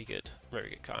 it's a very good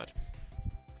card.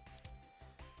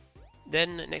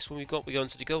 Then next one we go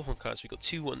into the Gohan cards. We got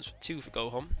two for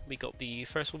Gohan. We got the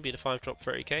first one being a 5-drop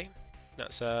 30k.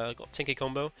 That's got 10k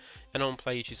combo, and on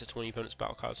play you choose a 20 opponent's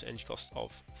battle cards at energy cost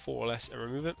of 4 or less and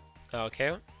remove it. Okay.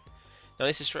 Now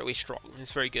this is straight away strong.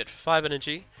 It's very good for 5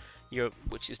 energy,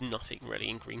 which is nothing really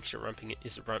in green because your ramping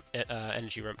is a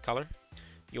energy ramp color.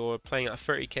 You're playing at a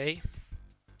 30k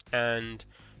and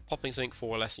popping something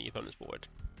 4 or less on your opponent's board,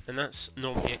 and that's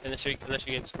normally unless you're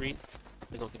against green.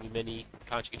 There's not going to be many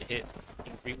cards you're going to hit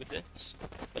in green with this,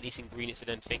 but at least in green it's an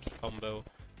end-taking combo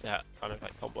to kind of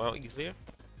like combo out easier.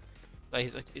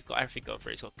 Like, it's got everything going for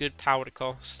it. It's got good power to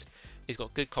cost, it's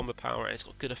got good combo power, and it's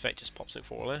got good effect, just pops it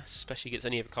 4 or less, especially against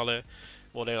any other colour,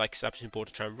 or they're like establishing board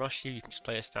to try and rush you. You can just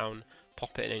play us down,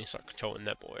 pop it, and then you start controlling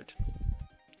their board.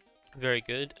 Very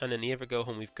good. And then the other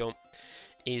Gohan we've got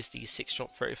is the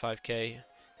 6-drop 35k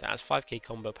that has 5k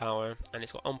combo power, and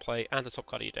it's got on play and the top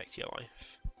card of your deck to your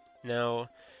life. Now,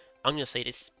 I'm going to say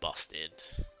this is busted.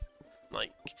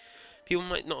 Like, people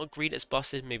might not agree that it's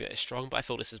busted, maybe that it's strong, but I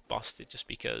feel this is busted just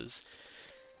because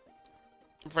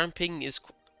ramping is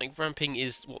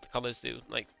what the colours do.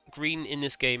 Like, green in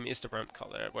this game is the ramp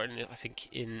colour, where I think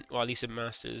at least in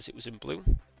Masters it was in blue.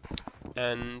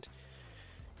 And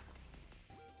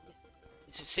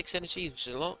 6 energy, which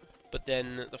is a lot. But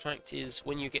then the fact is,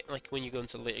 when you go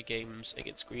into later games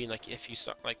against green, like if you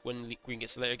start when green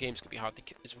gets to later games,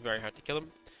 it's very hard to kill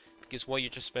them because while you're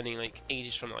just spending like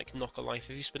ages trying to like knock a life,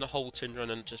 if you spend a whole turn run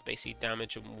and just basically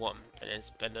damage them one, and then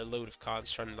spend a load of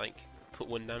cards trying to like put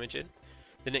one damage in,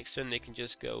 the next turn they can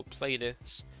just go play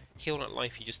this, heal that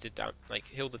life you just did down, like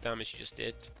heal the damage you just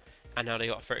did, and now they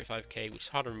got 35k, which is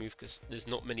hard to remove because there's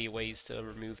not many ways to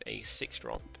remove a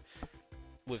 6-drop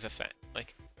with effect,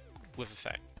 like with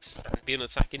effects. And being able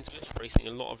to attack into it, wasting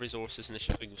a lot of resources and it's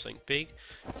swing with something big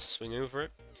to swing over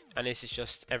it. And this is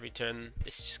just every turn.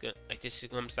 This is just gonna, like this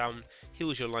comes down,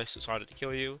 heals your life, so it's harder to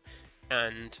kill you,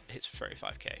 and hits for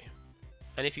 35k.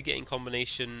 And if you get in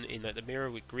combination in like the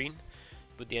mirror with green,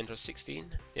 with the Ender 16,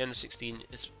 the Ender 16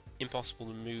 is impossible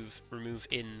to remove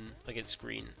in against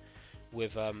green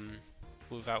with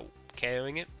without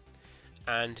KOing it,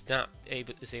 and that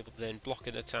is able to then block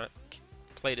an attack,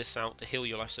 play this out to heal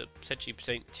your life, so essentially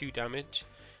take 2 damage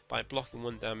by blocking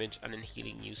 1 damage and then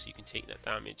healing you, so you can take that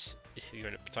damage if you're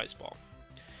in a tight spot.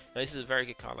 Now this is a very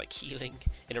good card. Like healing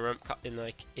in a ramp in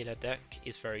a deck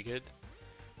is very good,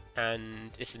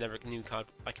 and this is another new card,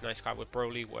 like a nice card with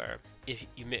Broly, where if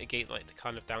you mitigate like the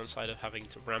kind of downside of having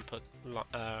to ramp a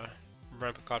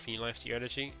card from your life to your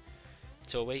energy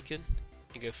to Awaken,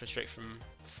 and go straight from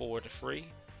 4 to 3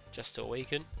 just to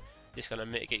Awaken. This kind of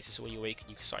mitigates this. So when you awaken,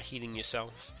 you can start healing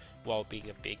yourself while being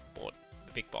a big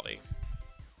body.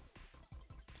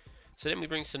 So then we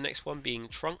bring to the next one, being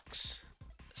Trunks.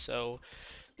 So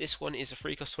this one is a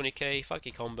 3-cost 20k,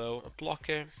 5k combo, a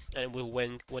blocker, and it will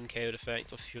win 1 KO'd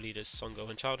effect of your leader's Son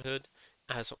Gohan childhood,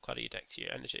 adds top card of your deck to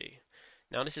your energy.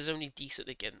 Now this is only decent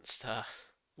against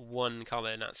one colour,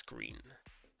 and that's green.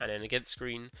 And then against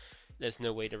green, there's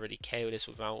no way to really KO this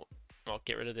without, or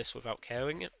get rid of this without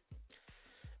KOing it.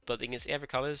 But the thing is, the other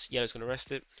colours, yellow's going to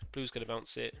rest it, blue's going to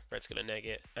bounce it, red's going to neg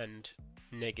it, and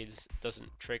neg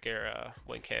doesn't trigger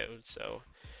when KO'd. So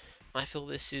I feel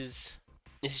this is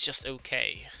just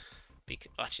okay.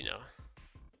 Actually, no.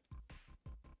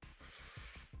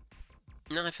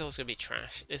 No, I feel it's going to be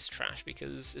trash. It's trash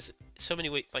because there's so many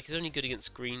ways. Like, it's only good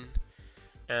against green,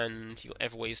 and you got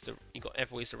every ways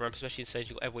to ramp, especially in Sage.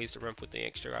 You got every ways to ramp with the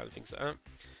extra and things like that.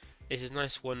 This is a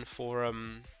nice one for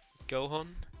Gohan,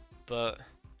 but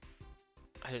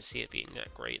I don't see it being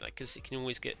that great, like, because it can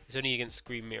always get, it's only against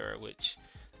Green Mirror, which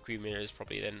Green Mirror is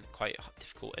probably then quite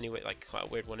difficult anyway, like quite a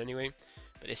weird one anyway,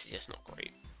 but this is just not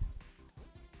great.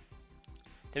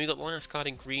 Then we got the last card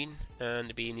in green,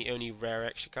 and being the only rare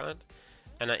extra card,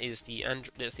 and that is the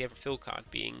other fill card,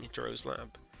 being Dro's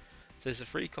Lab. So there's a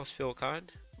 3-cost fill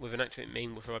card with an activate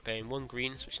main with paying 1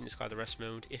 green, switching this card to rest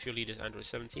mode if your leader is Android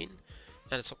 17,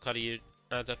 and a top card of your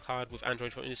card with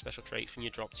Android putting a special trait from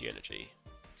your drop to your energy.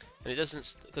 And it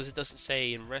doesn't, because it doesn't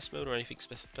say in rest mode or anything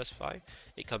specify,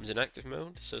 it comes in active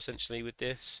mode. So essentially with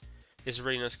this is a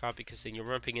really nice card because then you're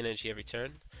ramping energy every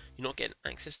turn. You're not getting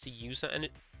access to use that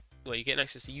energy, well, you're getting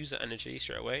access to use that energy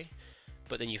straight away,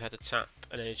 but then you've had to tap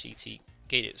an energy to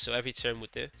gain it. So every turn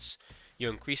with this,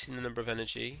 you're increasing the number of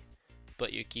energy,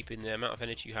 but you're keeping the amount of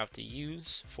energy you have to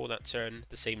use for that turn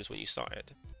the same as when you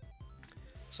started.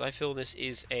 So I feel this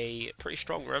is a pretty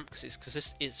strong ramp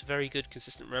because it's very good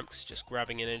consistent ramp, because it's just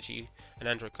grabbing energy, an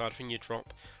Android card from your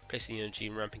drop, placing the energy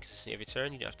and ramping consistently every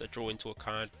turn. You don't have to draw into a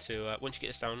card to once you get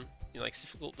this down. It's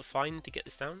difficult to find to get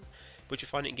this down, but you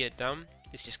find it and get it down.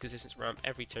 It's just consistent ramp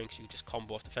every turn, because you can just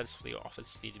combo off defensively or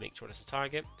offensively to make sure it's a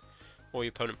target, or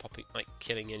your opponent popping, like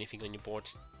killing anything on your board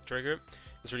to trigger it.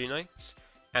 It's really nice.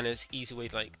 And there's easy way,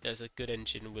 like there's a good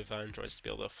engine with androids to be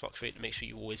able to fluctuate to make sure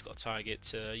you always got a target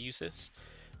to use this.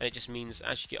 And it just means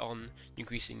as you get on, you're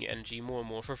increasing your energy more and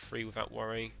more for free without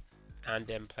worry, and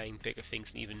then playing bigger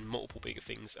things and even multiple bigger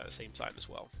things at the same time as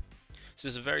well. So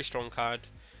it's a very strong card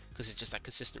because it's just that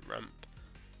consistent ramp,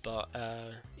 but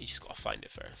you just got to find it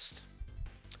first.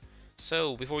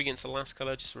 So before we get into the last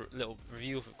colour, just a little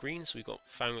review of green. So we've got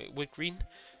Family with green.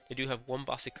 They do have one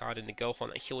busted card in the Gohan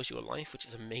that heals your life, which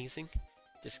is amazing.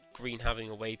 Just green having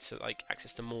a way to like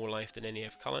access to more life than any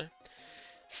other colour.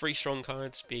 3 strong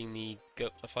cards being the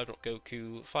 5-drop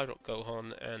Goku, 5-drop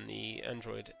Gohan, and the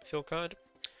Android fill card.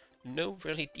 No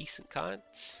really decent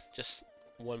cards, just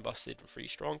 1 busted and 3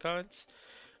 strong cards.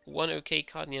 1 okay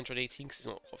card in the Android 18 because it's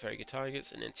not got very good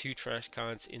targets, and then 2 trash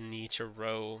cards in the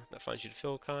Chiro that finds you the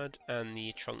fill card, and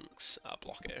the Trunks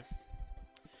blocker.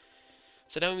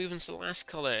 So now we move into the last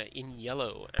colour in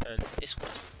yellow, and this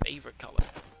one's my favourite colour,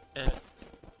 and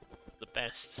the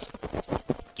best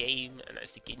game, and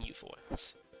that's the Ginyu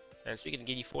Force. And speaking of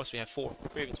Ginyu Force, we have 4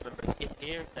 previous members in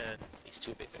here, and these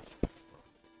 2 big sections.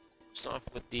 Start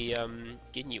off with the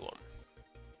Ginyu one.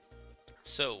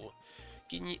 So,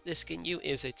 this Ginyu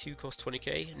is a 2-cost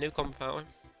 20k, no combo power,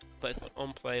 but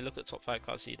on play, look at the top 5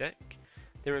 cards of your deck,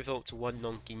 then reveal up to 1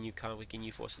 non-Ginyu card with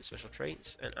Ginyu Force and special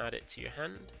traits, and add it to your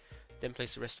hand. then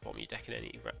place the rest of the bottom of your deck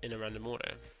in a random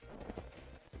order.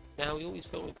 Now we always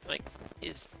feel like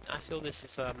I feel this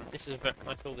is a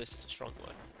strong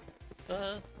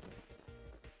one.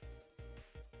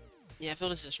 Yeah, I feel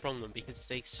this is a strong one because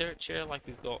it's a searcher. Like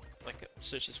we've got like a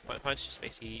searcher's quite fine. Just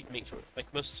basically make sure,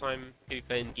 like most of the time, if you're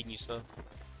playing Ginyu stuff,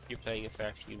 you're playing a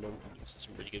fair few non-Ginyus.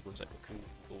 Some really good ones like Raku,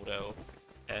 Gordo,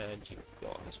 and you've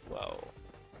got as well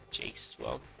Jace as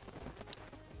well,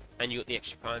 and you got the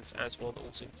extra cards as well that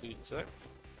also include into that.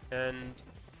 And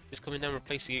just coming down,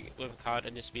 replacing it with a card,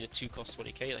 and this being a 2-cost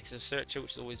 20k. Like it's a searcher,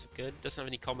 which is always good. Doesn't have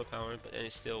any combo power, but then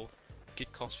it's still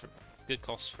good power for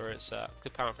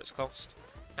its cost.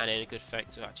 And then a good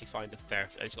effect to actually find a fair.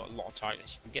 It's got a lot of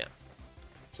targets you can get,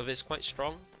 so it's quite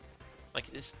strong. Like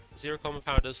this 0 combo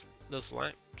power does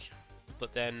lack,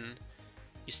 but then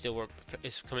you still work.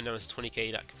 It's coming down as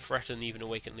 20k that can threaten even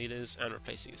Awaken leaders and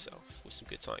replacing yourself with some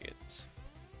good targets.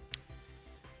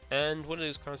 And one of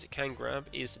those cards it can grab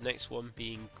is the next one,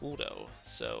 being Gordo.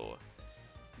 So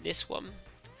this one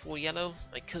for yellow,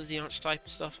 like because of the archetype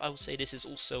and stuff, I would say this is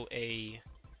also a.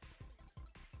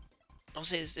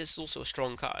 This is also a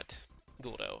strong card,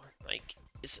 Gordo. Like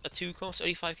it's a 2-cost,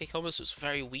 only 5k combo, so it's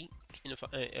very weak. Only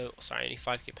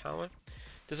 5k power.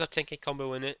 Does have 10k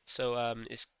combo in it, so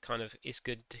it's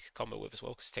good to combo with as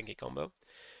well because it's 10k combo.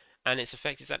 And its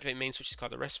effect is activate main switches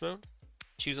card the rest mode.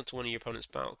 Choose onto one of your opponent's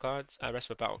battle cards, rest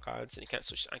mode battle cards, and you can't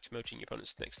switch to active mode in your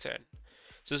opponent's next turn.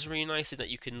 So it's really nice in that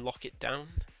you can lock it down,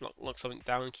 lock something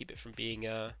down, and keep it from being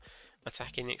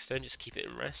attacking next turn. Just keep it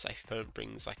in rest. Like if your opponent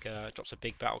brings drops a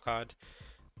big battle card,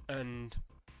 and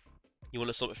you want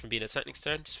to stop it from being attacked next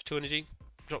turn, just for 2 energy,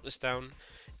 drop this down,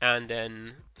 and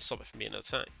then stop it from being an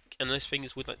attack. And the nice thing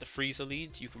is with like the freezer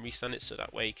lead, you can restand it so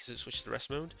that way because it switches to rest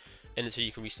mode, and until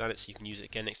you can restand it so you can use it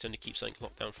again next turn to keep something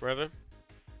locked down forever.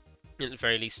 At the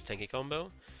very least, it's a 10k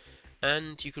combo.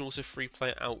 And you can also free play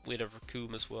it out with a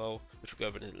Raccoon as well, which we'll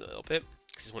go over in a little bit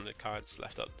because it's one of the cards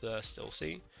left up the still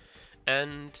see.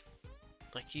 And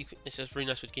like it's just really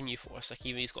nice with Ginyu for us. Like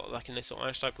even he's got like a nice little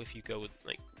archetype where if you go with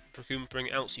like Raccoon, bring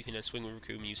it out so you can then swing with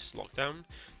Raccoon, use this lockdown,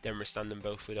 then restand them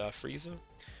both with Freezer.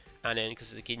 And then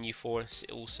because of the Ginyu Force,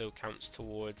 it also counts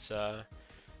towards now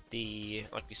you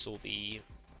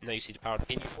see the power of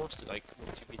the Ginyu Force, so like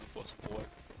 1-2 Ginyu Force for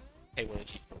K1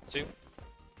 and G2.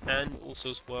 And also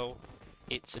as well,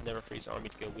 it's a never freeze army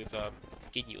to go with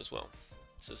Ginyu as well.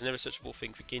 So it's a never searchable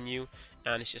thing for Ginyu,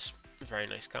 and it's just a very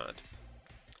nice card.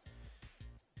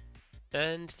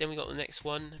 And then we got the next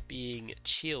one being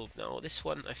Shield. Now this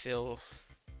one I feel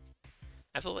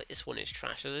like this one is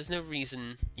trash. So there's no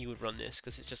reason you would run this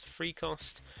because it's just a free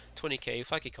cost, 20k,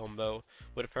 5k combo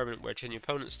with a permanent where during your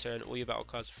opponent's turn all your battle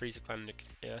cards, Freezer Clan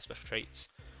and special traits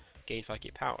gain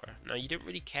 5k power. Now you don't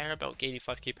really care about gaining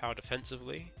 5k power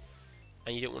defensively,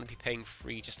 and you don't want to be paying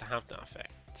free just to have that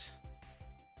effect.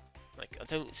 Like I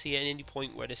don't see at any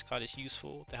point where this card is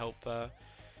useful to help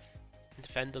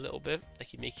defend a little bit.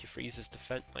 Like you make your freezers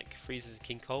defend, like freezers and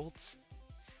King Colds,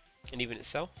 and even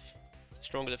itself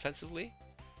stronger defensively.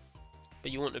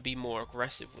 But you want to be more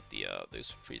aggressive with the those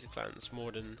freezer clans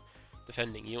more than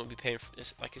defending. You don't want to be paying for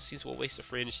this. Like it seems a waste of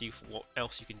free energy for what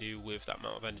else you can do with that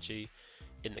amount of energy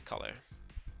in the color.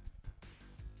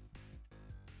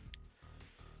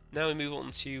 Now we move on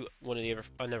to one of the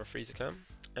another freezer clan,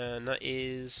 and that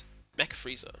is Mecha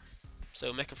Freezer.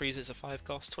 So Mecha Freezer is a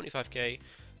 5-cost, 25k,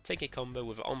 10k combo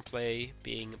with on play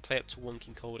being play up to 1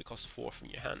 King Cold at cost of 4 from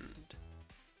your hand.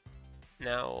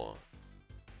 Now,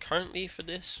 currently for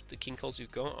this, the King Colds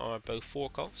we've got are both 4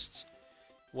 costs.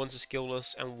 One's a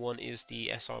skillless and one is the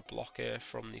SR blocker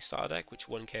from the starter deck, which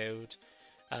 1 KO'd,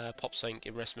 pop sync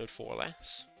in rest mode 4 or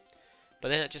less. But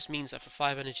then that just means that for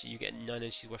 5 energy you get 9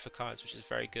 energy worth of cards, which is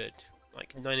very good.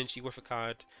 Like 9 energy worth of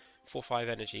card for 5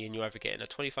 energy, and you're either getting a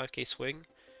 25k swing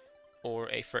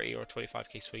or a 30 or a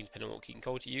 25k swing depending on what King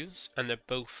Cold you use. And they're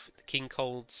both, King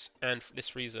Colds and this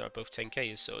freezer are both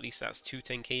 10ks, so at least that's 2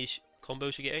 10k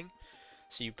combos you're getting.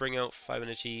 So you bring out 5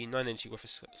 energy, 9 energy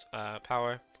worth of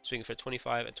power, swinging for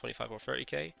 25 and 25 or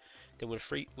 30k. Then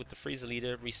with the freezer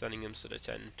leader, restanding them so they're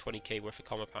 10, 20k worth of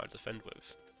combo power to defend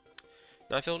with.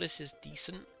 Now I feel this is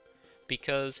decent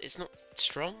because it's not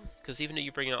strong. Because even though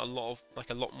you bring out a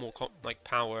lot more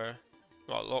power,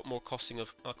 well, a lot more cost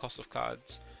of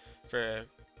cards for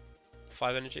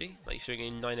 5 energy, like you're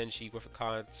swinging 9 energy worth of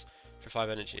cards for 5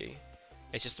 energy.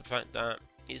 It's just the fact that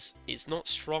it's not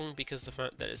strong because of the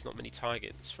fact that there's not many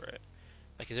targets for it.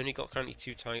 Like it's only got currently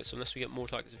 2 targets, so unless we get more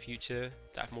targets in the future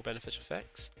that have more beneficial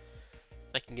effects,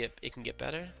 it can get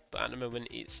better. But at the moment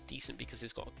it's decent because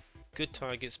it's got good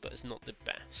targets, but it's not the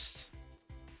best.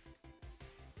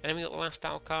 And then we got the last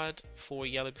battle card for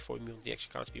yellow before we move on to the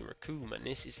extra cards being Raccoon, and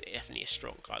this is definitely a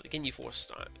strong card. The Ginyu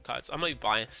Force cards, I might be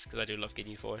biased because I do love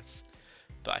Ginyu Force,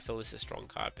 but I feel this is a strong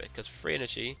card because for free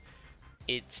energy,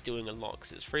 it's doing a lot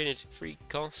because it's free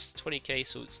cost, 20k,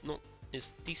 so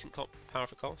it's decent power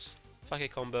for cost. 5k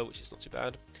combo, which is not too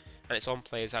bad, and it's on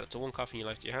players add up to 1 card from your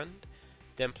life to your hand,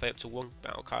 then play up to 1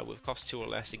 battle card with cost 2 or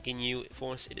less, and Ginyu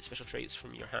Force in its special traits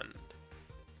from your hand.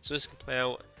 So this can play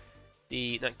out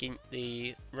the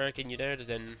rare Ginyu there,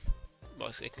 then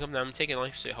it can come down and take a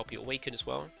life, so it'll help you awaken as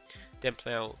well. Then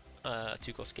play out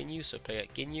 2 cost Ginyu, so play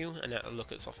out Ginyu, and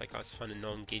look at software cards to find a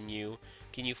non-Ginyu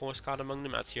Force card among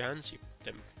them, add to your hand, so you're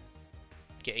then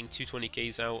getting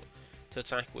 220ks out to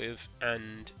attack with,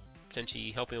 and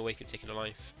potentially helping awaken, taking a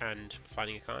life, and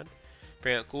finding a card.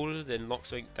 Bring out Ghoul, then lock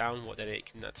something down, then it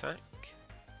can attack.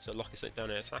 So lock something down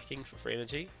and attacking for free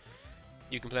energy.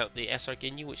 You can play out the SR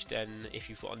Ginyu, which then, if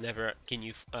you've got a Never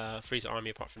Ginyu freeze army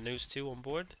apart from those 2 on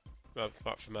board,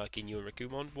 apart from Ginyu and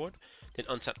Raccoon on board, then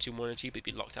untap 2 more energy, but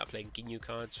be locked out playing Ginyu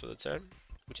cards for the turn,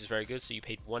 which is very good. So you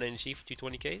paid 1 energy for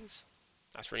 220ks.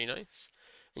 That's really nice.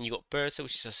 And you got Berta,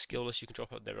 which is a skillless you can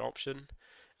drop out their option,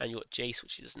 and you got Jace,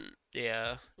 which isn't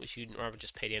which you'd rather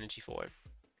just pay the energy for.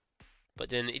 But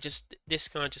then this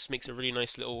card just makes a really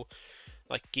nice little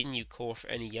like Ginyu core for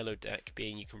any yellow deck,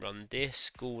 being you can run this,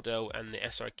 Guldo, and the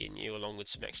SR Ginyu along with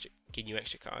some extra Ginyu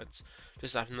extra cards.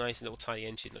 Just have a nice little tiny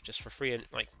engine, not just for free. And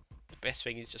like the best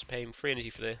thing is just paying free energy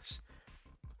for this,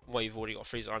 while you've already got a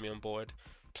Freeze army on board.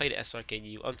 Play the SR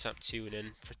Ginyu, untap 2, and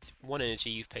then for 1 energy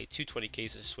you've paid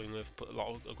 220ks to swing with, put a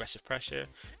lot of aggressive pressure.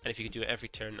 And if you can do it every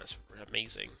turn, that's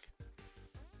amazing.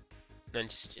 And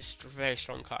just a very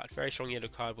strong card, very strong yellow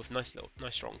card with nice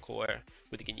strong core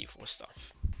with the Ginyu Force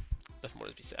stuff. Nothing more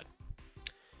to be said.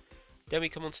 Then we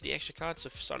come on to the extra cards. So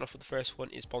starting off with the first one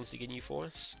is Bonds the Ginyu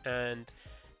Force, and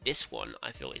this one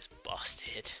I feel is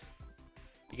busted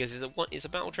because it's a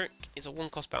battle trick. It's a 1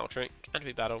 cost battle trick.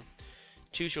 Activate battle.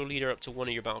 Choose your leader up to 1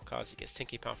 of your battle cards. It gets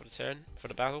 10k power for the turn for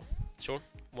the battle. Sure,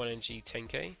 1 energy,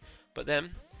 10k. But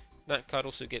then that card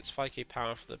also gets 5k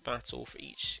power for the battle for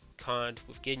each card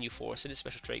with Ginyu Force and its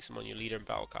special traits among your leader and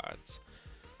battle cards.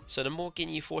 So the more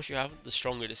Ginyu Force you have, the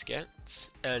stronger this gets.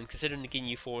 And considering the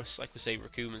Ginyu Force, like we say,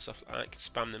 Raccoon and stuff like that, can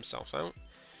spam themselves out,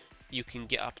 you can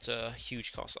get up to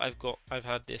huge costs. I've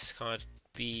had this card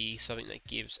be something that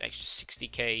gives extra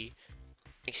 60k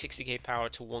power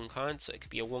to 1 card, so it could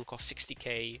be a 1 cost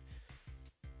 60k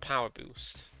power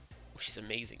boost, which is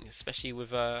amazing. Especially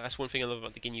with that's one thing I love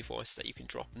about the Ginyu Force, that you can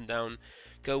drop them down,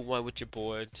 go wide with your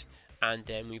board, and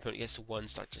then when your opponent gets to 1,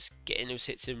 start just getting those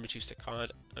hits in, reduce the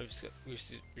card,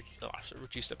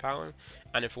 reduce the power,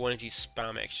 and then for 1 energy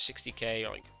spam extra 60k,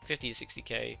 or like 50 to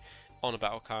 60k on a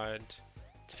battle card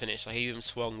to finish. Like, he even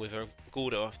swung with a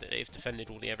Guldo after they've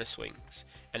defended all the ever swings,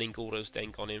 and then Guldo's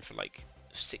then gone in for like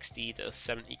 60 to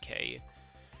 70k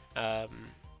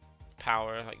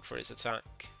power, like for his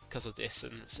attack because of this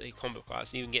and say combo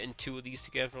cards. And even getting 2 of these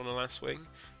together on the last swing,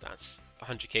 that's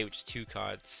 100k with just 2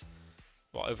 cards.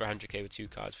 Well, over 100k with 2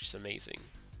 cards, which is amazing.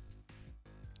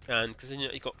 And because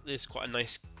you got this quite a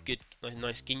nice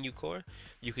Ginyu core,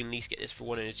 you can at least get this for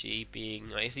 1 energy. Being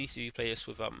like, at least if you play this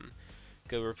with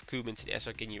go Raccoon into the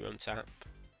SR Ginyu untap,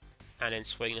 and then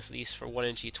swing this at least for 1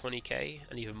 energy 20k,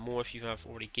 and even more if you have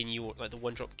already Ginyu, or like the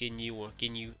 1-drop Ginyu or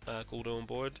Ginyu Guldo on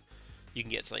board, you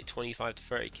can get to like 25 to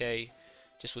 30k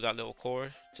just with that little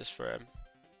core, just for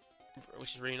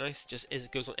which is really nice. Just as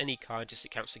it goes on any card, just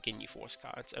it counts the Ginyu Force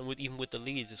cards, and even with the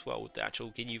lead as well, with the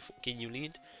actual Ginyu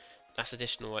lead, that's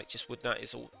additional. Like just with that,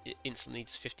 it's all instantly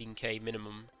just 15k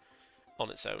minimum on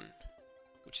its own,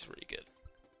 which is really good.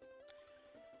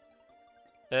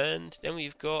 And then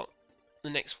we've got the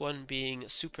next one being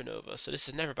Supernova. So this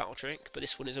is never a battle trick, but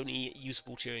this one is only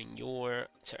usable during your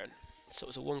turn. So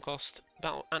it's a 1 cost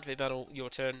battle, activate battle your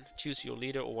turn, choose your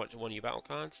leader or one of your battle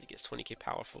cards. It gets 20k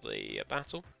power for the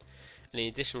battle. And the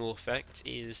additional effect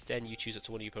is then you choose it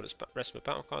to one of your opponent's rest of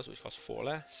battle cards, which costs 4 or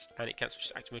less, and it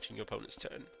cancels activation on your opponent's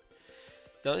turn.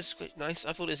 Now this is quite nice.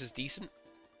 I thought this is decent.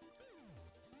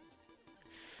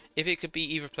 If it could be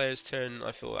either player's turn,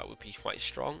 I feel that would be quite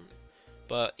strong.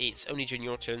 But it's only during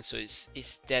your turn, so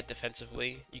it's dead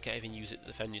defensively. You can't even use it to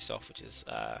defend yourself, which is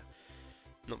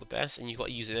not the best. And you've got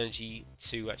to use energy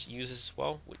to actually use this as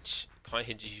well, which kind of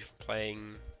hinders you from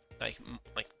playing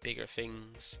like bigger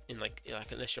things in like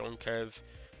unless you're on curve,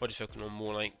 or just focusing on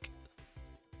more like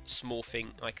small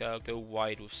thing, like go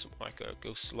wide with some,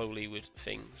 go slowly with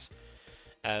things.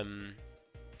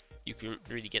 You can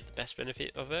really get the best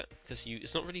benefit of it because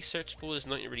it's not really searchable. There's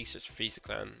not really search for freezer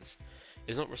clans.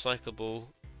 It's not recyclable.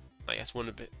 Like that's one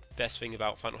of the best thing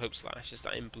about Final Hope Slash is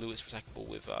that in blue it's recyclable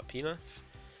with PNAF,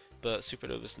 but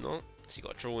Supernova's not. So you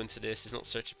got to draw into this. It's not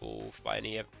searchable by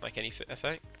any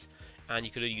effect, and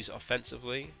you could use it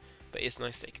offensively. But it's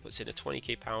nice that it puts in a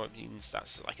 20k power. It means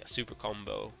that's like a super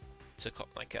combo to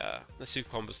the super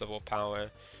combo's level of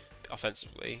power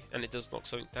offensively, and it does knock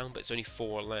something down, but it's only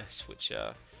 4 less, which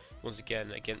once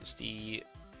again against the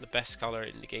best color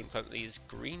in the game currently is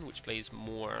green, which plays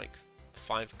more like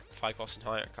 5 cost and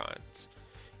higher cards,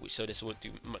 which so this won't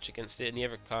do much against it. And the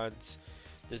other cards,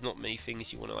 there's not many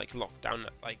things you want to like lock down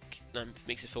that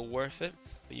makes it feel worth it,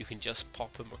 but you can just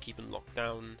pop them or keep them locked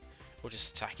down or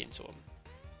just attack into them.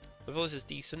 Overall, this is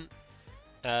decent.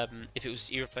 If it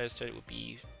was Era player's turn, it would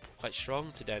be quite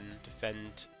strong to then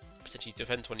potentially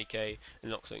defend 20k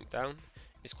and knock something down.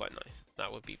 It's quite nice.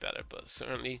 That would be better, but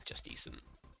certainly just decent.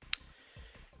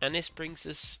 And this brings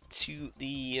us to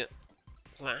the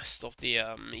last of the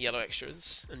yellow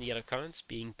extras and the yellow cards,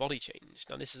 being body change.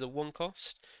 Now this is a 1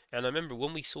 cost, and I remember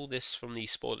when we saw this from the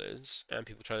spoilers and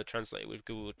people tried to translate it with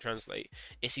Google Translate,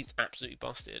 it seemed absolutely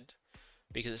busted,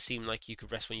 because it seemed like you could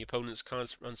rest one of your opponent's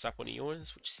cards, unsap one of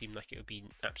yours, which seemed like it would be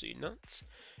absolutely nuts.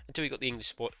 Until we got the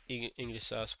English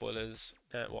spoilers,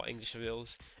 English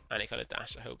reveals, and it kind of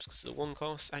dashed our hopes, because it's a 1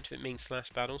 cost, activate main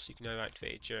 / battle, so you can either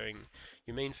activate it during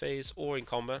your main phase or in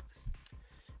combat.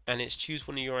 And it's choose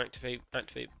one of your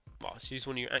choose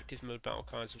one of your active mode battle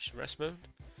cards, which is rest mode,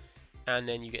 and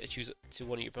then you get to choose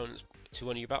one of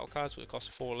your battle cards with a cost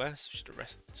of 4 less,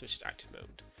 which is active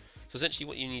mode. So essentially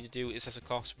what you need to do is, as a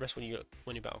cost, rest one of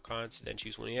your battle cards, then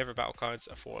choose one of your other battle cards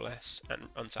at 4 less, and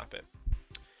untap it.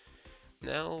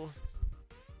 Now,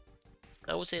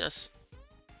 I would say it's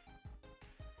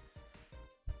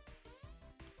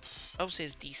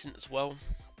decent as well.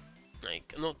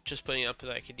 Like, I'm not just putting it up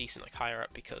like a decent higher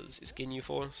up because it's Ginyu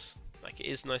Force. Like, it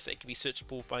is nice that it can be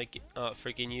searchable by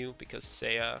for Ginyu, because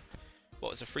say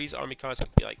it's a Freeze army card, so it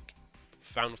can be like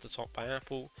found off the top by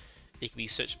Apple. It can be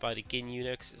searched by the Ginyu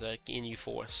there, because it's a Ginyu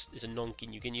Force, it's a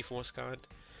non-Ginyu Force card.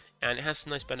 And it has some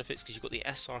nice benefits, because you've got the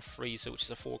SR Freezer, which is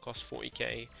a 4 cost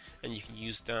 40k, and you can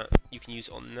use that. You can use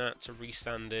it on that to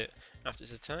restand it after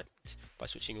it's attacked by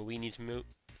switching a weenie to move.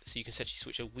 So you can essentially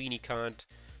switch a weenie card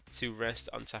to rest,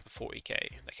 untap a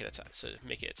 40k that can attack, so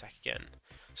make it attack again.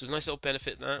 So it's a nice little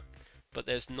benefit that, but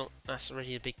that's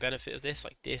already a big benefit of this.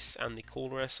 Like this and the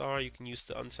Caller SR, you can use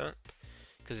to untap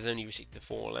because it's only restricted to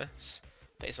 4 or less.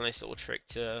 But it's a nice little trick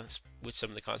to, with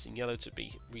some of the cards in yellow, to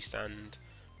be restand,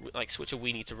 like switch a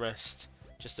weenie to rest,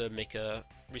 just to make a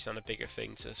restand a bigger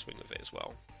thing to swing with it as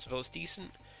well. So it's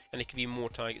decent, and it could be more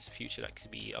targets in the future that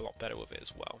could be a lot better with it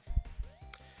as well.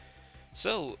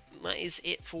 So that is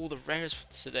it for the rares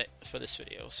for this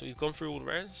video. So we've gone through all the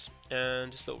rares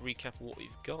and just a little recap of what we've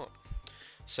got.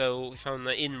 So we found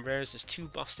that in rares there's 2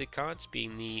 busted cards,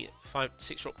 being the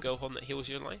 6-drop Gohan that heals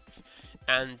your life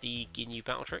and the Ginyu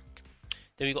Battle Trick.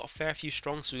 Then we got a fair few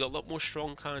strong, so we got a lot more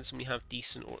strong cards than we have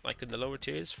decent, or like in the lower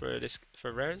tiers for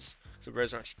rares. So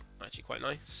rares are actually quite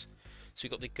nice. So we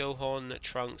got the Gohan,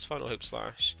 Trunks, Final Hope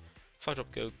Slash,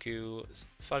 5-drop Goku,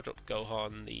 5-drop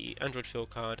Gohan, the Android Fill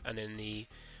card, and then the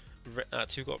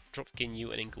 2-drop Ginyu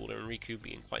and then Golden and Riku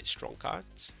being quite strong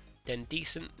cards. Then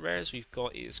decent rares we've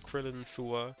got is Krillin,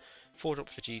 Fua, 4-drop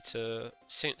Vegeta,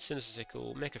 Sinister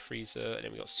Sickle, Mecha Frieza, and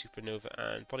then we got Supernova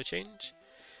and Body Change.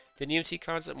 The Unity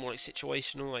cards are more like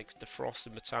situational, like the Frost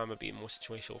and Matama being more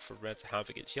situational for red to have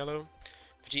against yellow.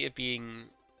 Vegeta being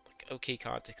like okay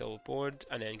card to go board,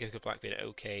 and then Goku Black being an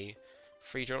okay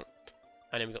free drop.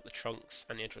 And then we got the Trunks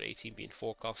and the Android 18 being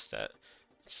 4 cost that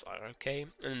just are okay.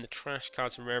 And then the trash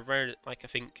cards from rare, like I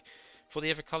think for the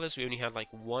other colours we only had like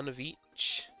 1 of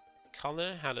each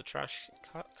colour had a trash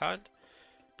card.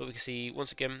 But we can see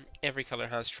once again every colour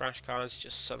has trash cards,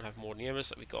 just some have more than the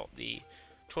others. Like we got the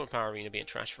Tournament Power Arena being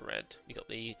trash for red. We got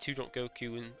the 2-drop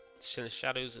Goku and Sinister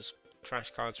Shadows as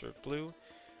trash cards for blue.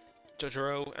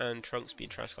 Jotaro and Trunks being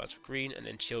trash cards for green, and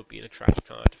then Shield being a trash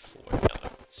card for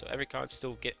yellow. So every card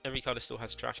still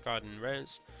has a trash card in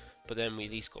rares, but then we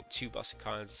at least got 2 busted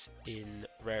cards in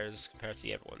rares compared to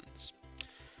the other ones.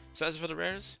 So that's it for the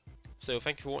rares. So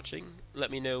thank you for watching. Let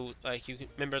me know, like, you can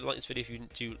remember to like this video if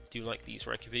you do like these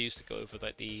ranking videos, to go over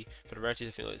like for the rarities.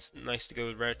 I think it's nice to go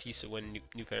with rarities, so when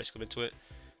new players come into it,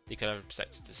 they kind of have a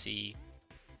perspective to see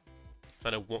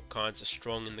kind of what cards are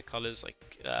strong in the colours, like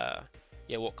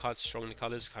what cards are strong in the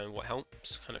colours, kind of what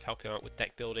helps, kind of help you out with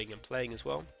deck building and playing as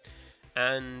well.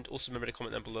 And also remember to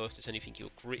comment down below if there's anything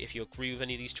if you agree with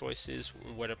any of these choices,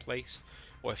 where they're placed,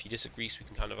 or if you disagree, so we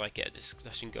can kind of like get a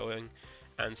discussion going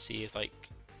and see if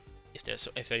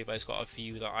if anybody's got a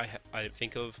view that I didn't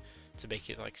think of, to make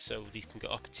it like so these can go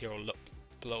up a tier or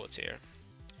below a tier.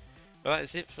 But that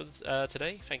is it for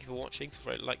today. Thank you for watching.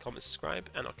 Feel free to like, comment, subscribe,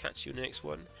 and I'll catch you in the next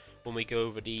one when we go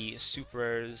over the super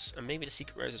rares and maybe the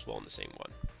secret rares as well in the same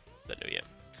one. Don't know yet.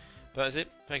 But that's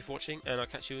it. Thank you for watching, and I'll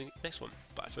catch you in the next one.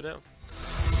 Bye for now.